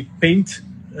paint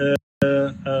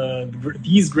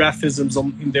these graphisms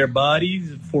in their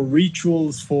bodies for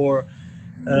rituals, for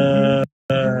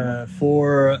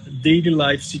daily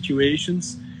life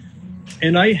situations.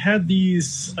 And I had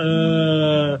these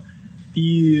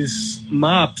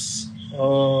maps,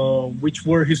 which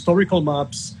were historical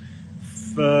maps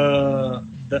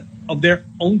of their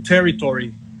own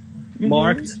territory,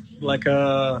 marked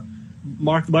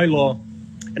by law.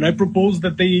 And I proposed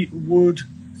that they would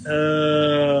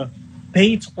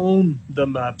paint on the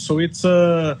map. So it's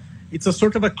a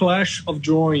sort of a clash of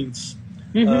drawings.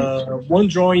 One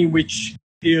drawing which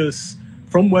is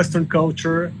from Western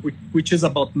culture, which is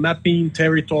about mapping,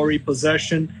 territory,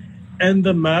 possession, and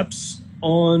the maps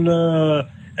on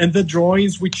and the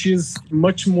drawings, which is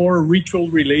much more ritual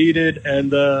related,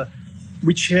 and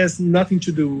which has nothing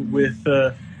to do with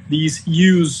these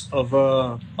use of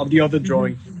the other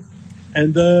drawing.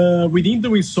 And within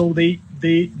doing so,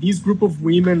 these group of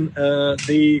women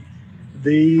they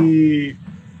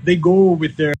go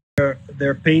with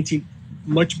their painting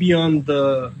much beyond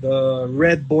the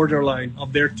red borderline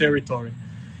of their territory.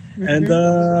 And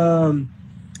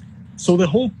so the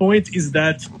whole point is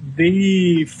that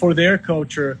they, for their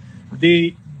culture,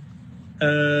 the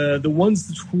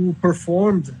ones who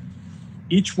performed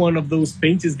each one of those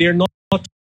paintings, they're not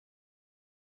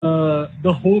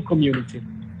the whole community,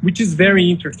 which is very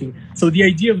interesting. So the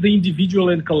idea of the individual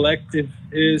and collective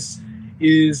is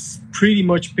pretty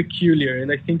much peculiar, and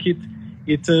I think it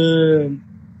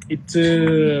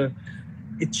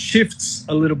shifts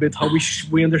a little bit how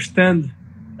we understand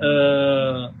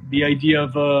the idea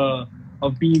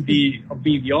of being the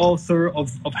author,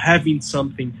 of having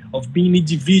something, of being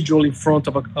individual in front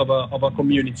of a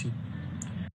community.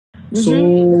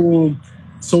 So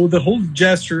the whole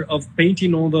gesture of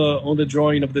painting on the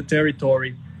drawing of the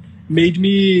territory made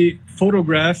me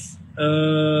photograph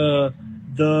the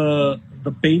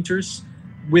painters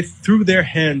through their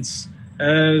hands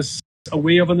as a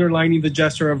way of underlining the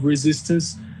gesture of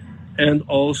resistance, and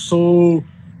also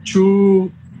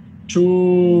to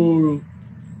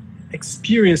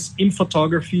experience in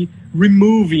photography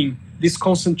removing this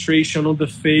concentration on the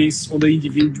face, on the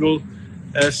individual,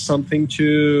 as something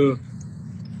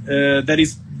that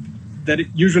is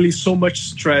usually so much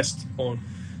stressed on.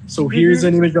 So here's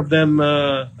an image of them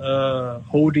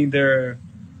holding the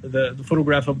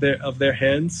photograph of their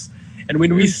hands, and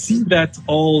when we see that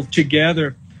all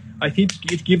together, I think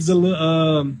it gives a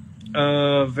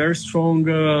very strong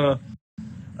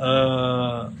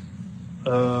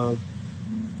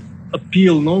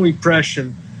appeal, no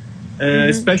impression,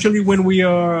 especially when we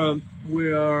are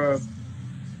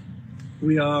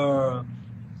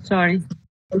sorry.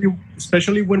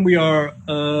 Especially when we are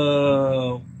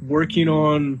working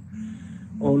on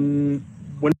when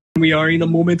we are in a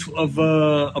moment of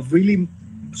really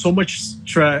so much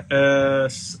threat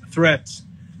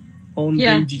on the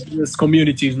indigenous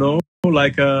communities, no?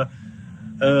 Like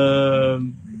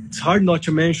it's hard not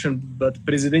to mention, but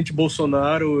President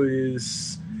Bolsonaro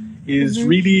is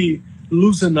really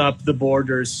loosen up the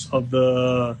borders of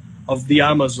the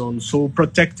Amazon. So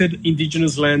protected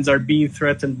indigenous lands are being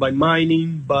threatened by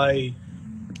mining, by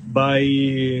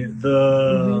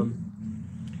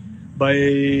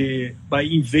by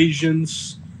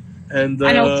invasions, and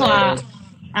also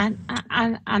and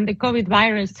the COVID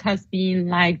virus has been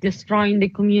like destroying the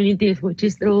communities, which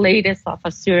is the latest of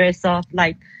a series of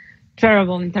like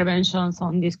terrible interventions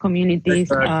on these communities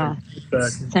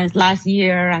since last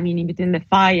year. I mean, in between the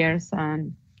fires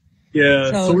and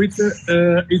so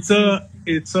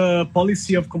it's a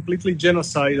policy of completely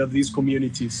genocide of these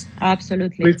communities.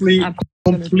 Absolutely,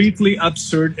 completely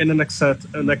absurd and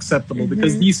unacceptable.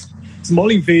 Because these small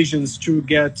invasions to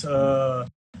get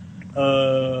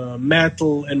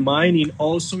metal and mining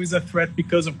also is a threat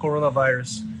because of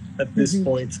coronavirus at this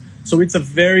point. So it's a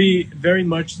very, very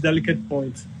much delicate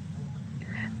point.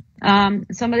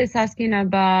 Somebody's asking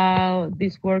about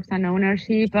these works and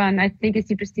ownership, and I think it's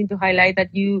interesting to highlight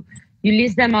that you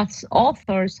list them as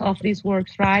authors of these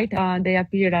works, right? They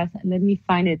appear as, let me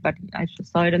find it, but I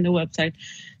just saw it on the website,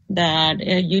 that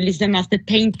you list them as the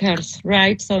painters,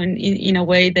 right? So in a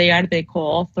way, they are the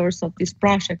co-authors of this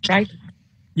project, right?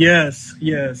 Yes.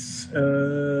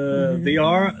 They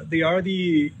are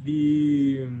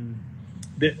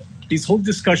this whole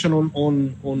discussion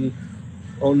on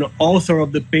author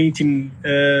of the painting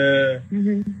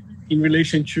in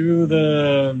relation to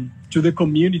the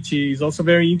community is also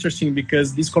very interesting,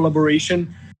 because this collaboration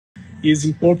is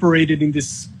incorporated in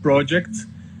this project,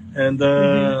 and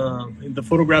the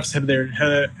photographs have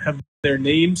their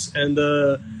names, and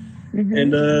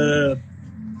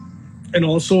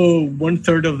also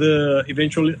 1/3 of the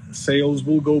eventual sales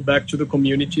will go back to the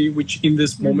community, which in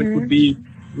this moment would be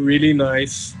really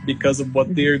nice because of what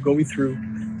they're going through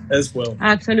as well.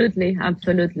 Absolutely, and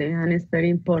it's very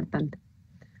important.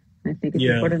 I think it's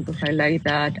important to highlight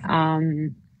that.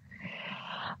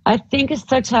 I think it's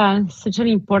such an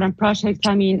important project.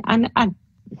 I mean,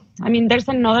 there's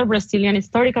another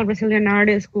historical Brazilian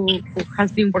artist who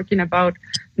has been working about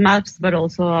maps, but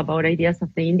also about ideas of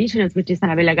the indigenous, which is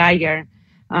Anabela Geiger.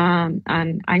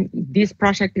 And this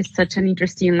project is such an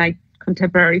interesting, like,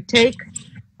 contemporary take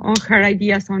on her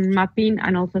ideas on mapping,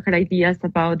 and also her ideas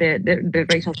about the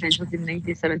racial tensions in the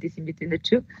 1970s in between the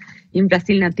two, in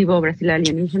Brasil Nativo, Brasil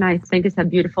Alienígena. I think it's a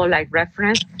beautiful, like,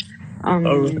 reference.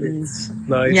 It's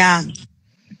nice. Yeah,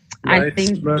 nice, I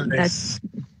think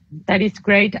that is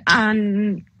great.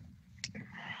 And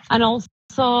also,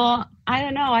 I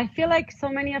don't know, I feel like so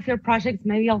many of your projects,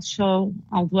 maybe I'll do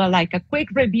like a quick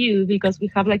review, because we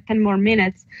have like 10 more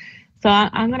minutes. So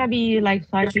I'm going to be like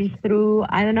swiping through.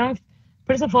 I don't know.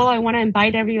 First of all, I want to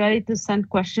invite everybody to send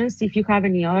questions if you have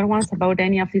any other ones about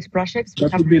any of these projects. We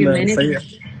have a few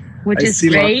minutes, which is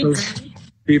great.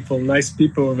 Nice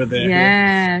people over there.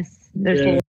 Yes, there's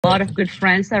a lot of good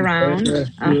friends around.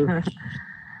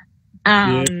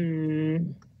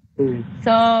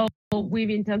 So we've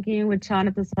been talking with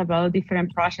Jonathas about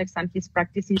different projects and his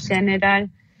practice in general.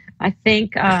 I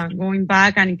think going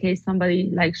back, and in case somebody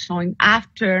like showing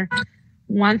after,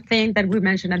 one thing that we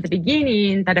mentioned at the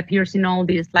beginning that appears in all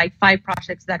these like 5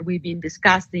 projects that we've been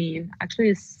discussing,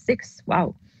 actually 6.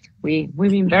 Wow. We've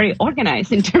been very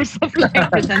organized in terms of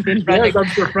like presenting projects. I'm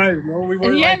surprised. No, we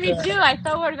were me too. I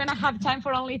thought we were going to have time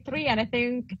for only 3, and I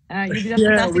think you did a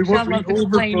fantastic job of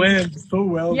explaining. We overplanned so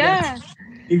well. Yeah.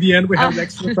 In the end, we have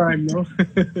extra time, no?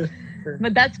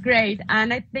 But that's great.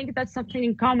 And I think that's something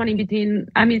in common in between.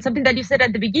 I mean, something that you said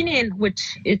at the beginning, which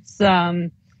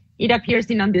it appears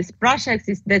in on these projects,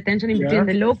 is the tension in between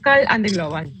the local and the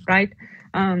global, right?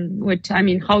 Which, I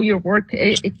mean, how your work,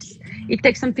 it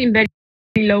takes something very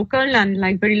local and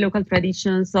like very local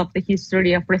traditions of the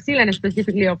history of Brazil, and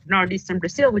specifically of northeastern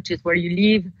Brazil, which is where you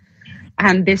live,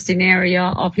 and the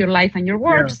scenario of your life and your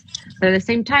works, but at the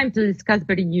same time to discuss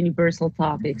very universal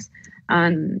topics.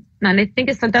 And I think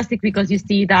it's fantastic because you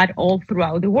see that all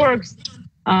throughout the works,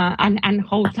 and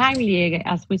how timely,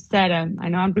 as we said. I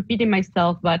know I'm repeating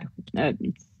myself, but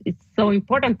it's so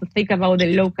important to think about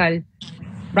the local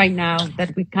right now,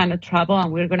 that we cannot travel,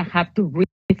 and we're going to have to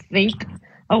rethink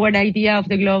our idea of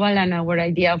the global, and our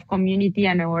idea of community,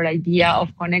 and our idea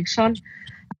of connection.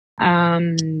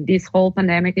 This whole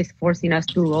pandemic is forcing us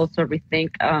to also rethink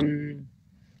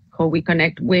how we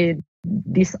connect with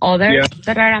these others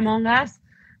that are among us.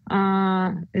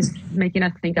 It's making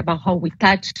us think about how we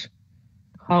touch,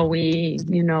 how we,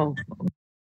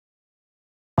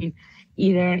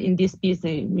 either in this piece,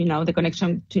 the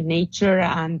connection to nature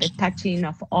and the touching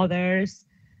of others,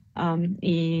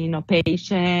 in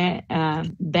patient,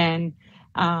 then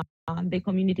the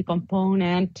community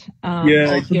component of it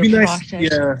would your be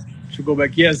project. nice to go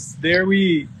back. Yes,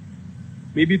 maybe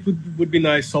it would be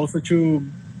nice also to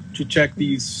check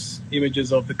these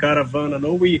images of the caravan.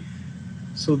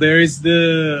 So there is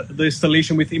the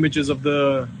installation with images of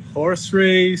the horse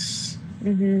race,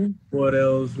 What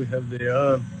else we have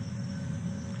there?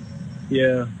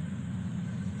 Yeah.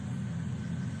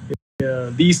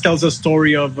 These tells a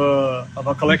story of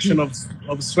a collection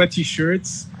of sweaty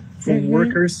shirts from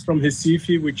workers from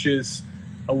Recife, which is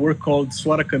a work called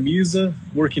Suar a Camisa,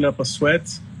 working up a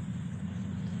sweat.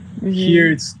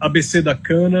 Here it's ABC da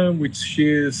Cana, which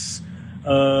is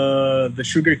the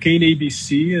sugarcane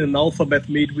ABC, an alphabet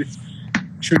made with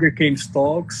sugarcane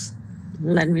stalks.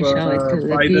 Let me show it to the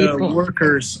by people. The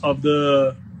workers of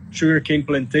the sugarcane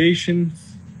plantations.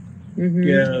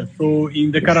 Yeah, so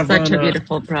in the caravana, such a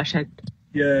beautiful project.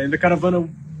 Yeah, in the caravana,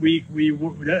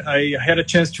 I had a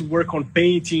chance to work on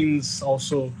paintings,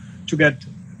 also to get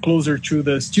closer to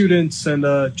the students and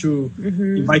to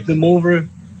invite them over.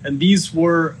 And these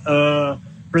were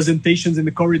presentations in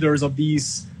the corridors of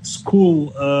these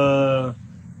school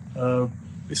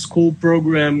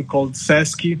program called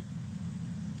SESC.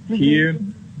 Here,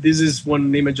 this is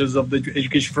one images of the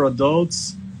education for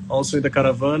adults, also in the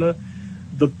caravana.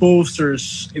 The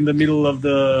posters in the middle of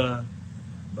the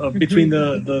between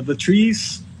the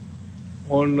trees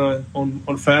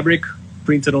on fabric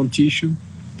printed on tissue.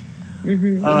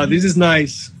 This is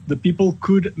nice. The people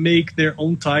could make their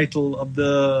own title of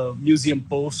the museum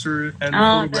poster and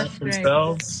photograph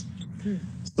themselves.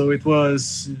 So it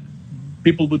was,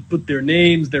 people would put their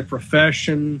names, their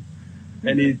profession,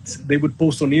 and they would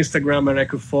post on Instagram, and I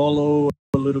could follow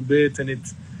a little bit. And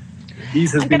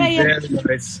these has been very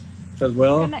nice as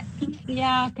well.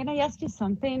 Can I ask you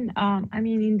something?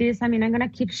 In this, I'm going to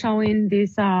keep showing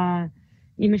these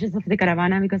images of the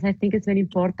caravana because I think it's very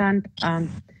important.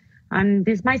 And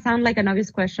this might sound like an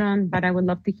obvious question, but I would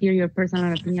love to hear your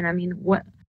personal opinion.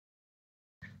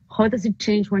 How does it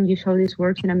change when you show these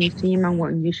works in a museum and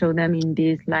when you show them in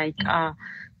these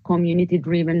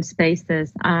community-driven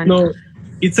spaces? No,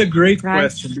 it's a great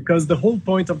question, because the whole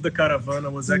point of the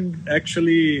caravana was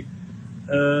actually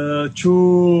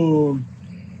to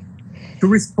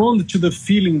respond to the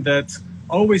feeling that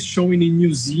always showing in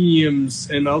museums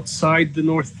and outside the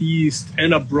Northeast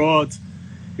and abroad,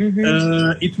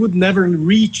 it would never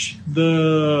reach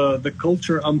the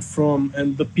culture I'm from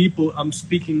and the people I'm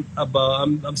speaking about.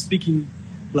 I'm speaking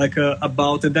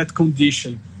about that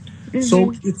condition.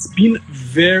 So it's been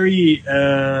very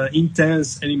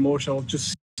intense and emotional to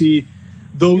see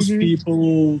those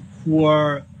people who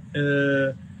are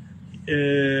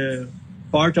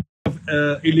part of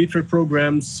illiterate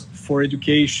programs for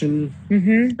education,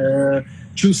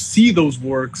 to see those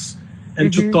works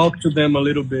and to talk to them a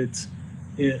little bit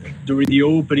during the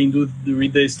opening,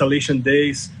 during the installation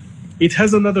days. It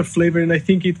has another flavor, and I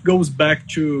think it goes back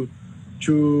to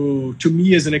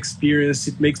me as an experience.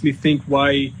 It makes me think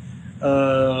why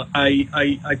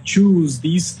I choose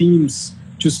these themes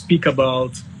to speak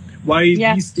about, why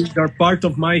these things are part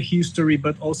of my history,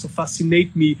 but also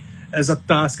fascinate me as a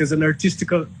task, as an artistic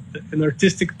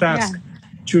task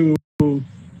to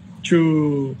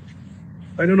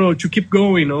I don't know, to keep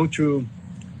going,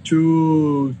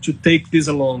 to take this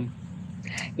along.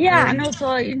 And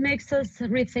also it makes us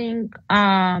rethink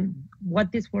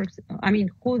what these works,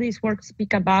 who these works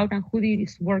speak about and who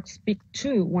these works speak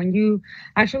to. When you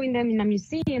are showing them in a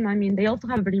museum, they also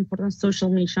have a very important social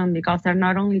mission, because they're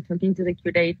not only talking to the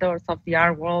curators of the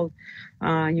art world,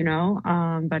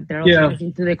 but they're also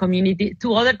talking to the community,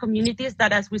 to other communities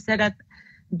that, as we said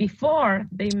before,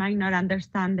 they might not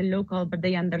understand the local, but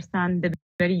they understand the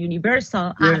very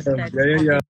universal aspects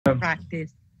of the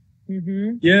practice.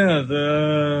 The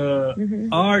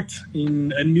art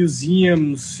and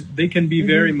museums, they can be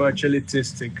very much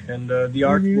elitistic, and the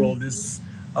art world is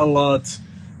a lot,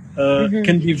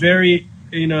 can be very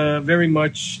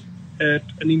much at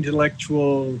an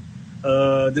intellectual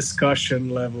discussion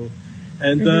level,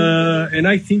 and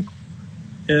I think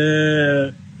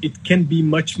it can be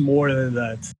much more than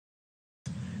that.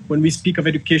 When we speak of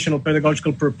educational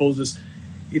pedagogical purposes,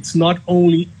 it's not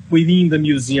only within the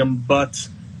museum, but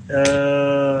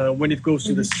when it goes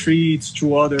to the streets, to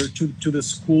the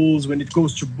schools, when it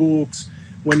goes to books,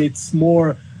 when it's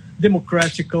more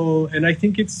democratical. And I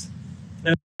think it's,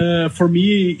 for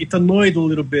me, it annoyed a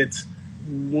little bit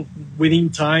within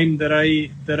time that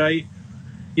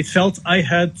it felt I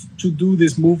had to do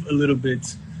this move a little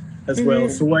bit as well.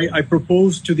 So I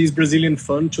proposed to this Brazilian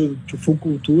fund, to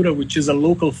Fulcultura, which is a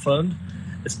local fund,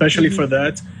 especially for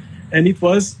that. And it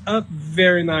was a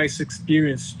very nice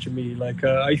experience to me.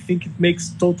 I think it makes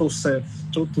total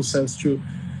sense to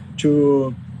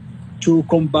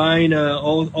combine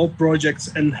all projects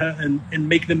and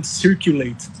make them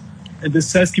circulate. And the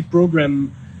SESC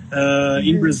program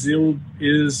in Brazil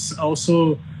is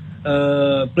also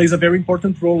plays a very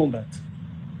important role on that.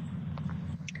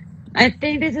 I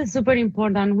think this is super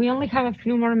important. We only have a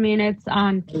few more minutes,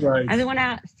 and Right. I want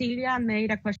to. Celia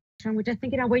made a question, which I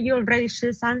think in a way you already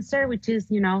just answered, which is,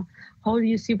 how do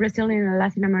you see Brazil in a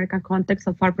Latin American context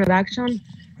of art production?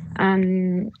 I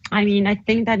mean, I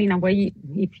think that in a way,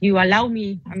 if you allow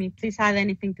me, I mean, please add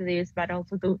anything to this, but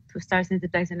also to start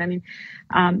synthesizing. I mean,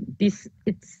 it's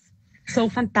so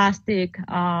fantastic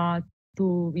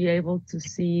to be able to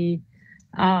see,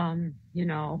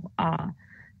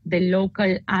 the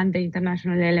local and the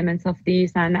international elements of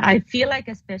this. And I feel like,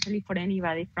 especially for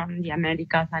anybody from the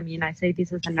Americas, I mean, I say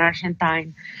this as an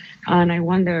Argentine, and I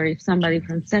wonder if somebody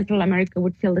from Central America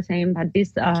would feel the same, that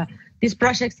these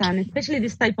projects, and especially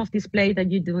this type of display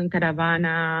that you do in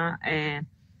Caravana,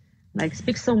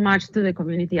 speaks so much to the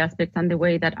community aspect and the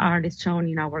way that art is shown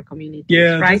in our community.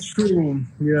 Yeah, right? That's true.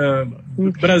 Yeah.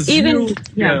 Brazil,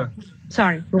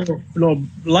 Sorry. No,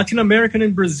 Latin America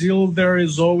and Brazil, there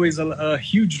is always a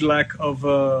huge lack of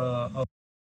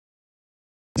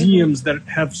museums that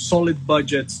have solid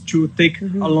budgets to take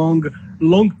along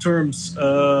long-term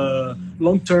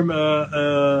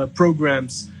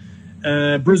programs.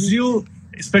 Brazil,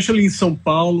 especially in São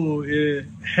Paulo,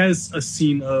 has a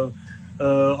scene of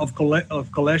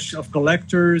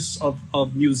collectors,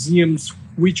 of museums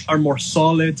which are more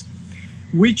solid,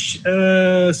 which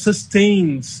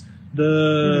sustains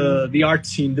the art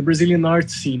scene, the Brazilian art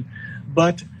scene.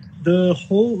 But the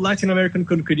whole Latin American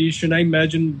competition, I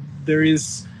imagine there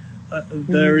is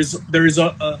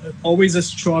always a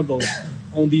struggle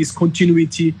on this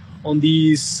continuity, on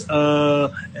this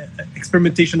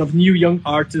experimentation of new young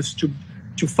artists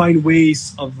to find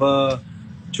ways of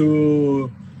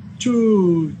to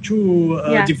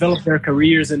develop their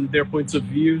careers and their points of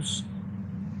views.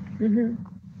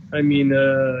 I mean,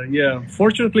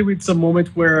 fortunately, it's a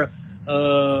moment where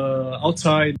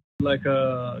outside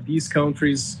these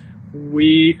countries,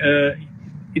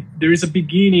 there is a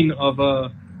beginning of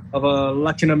a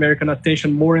Latin American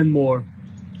attention more and more.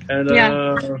 And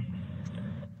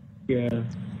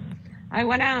I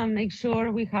want to make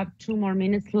sure we have 2 more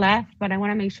minutes left, but I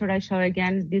want to make sure I show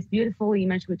again this beautiful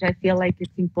image, which I feel like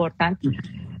it's important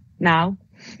now.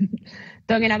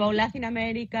 Talking about Latin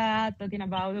America, talking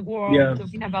about the world,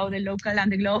 talking about the local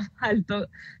and the global,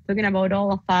 talking about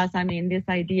all of us. I mean, this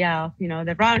idea of,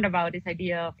 the roundabout, this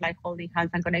idea of holding hands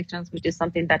and connections, which is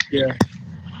something that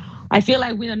I feel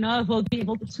like we don't know if we'll be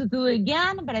able to do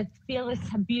again, but I feel it's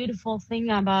a beautiful thing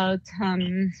about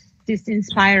this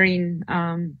inspiring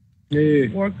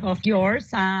work of yours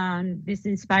and this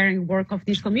inspiring work of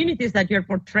these communities that you're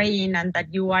portraying and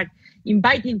that you are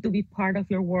inviting to be part of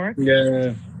your work.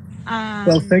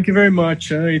 Well, thank you very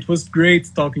much. It was great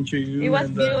talking to you. It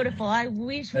was beautiful. I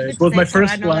wish we could it was my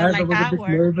first another, live. I was a bit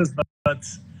nervous, but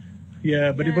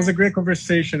it was a great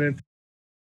conversation. And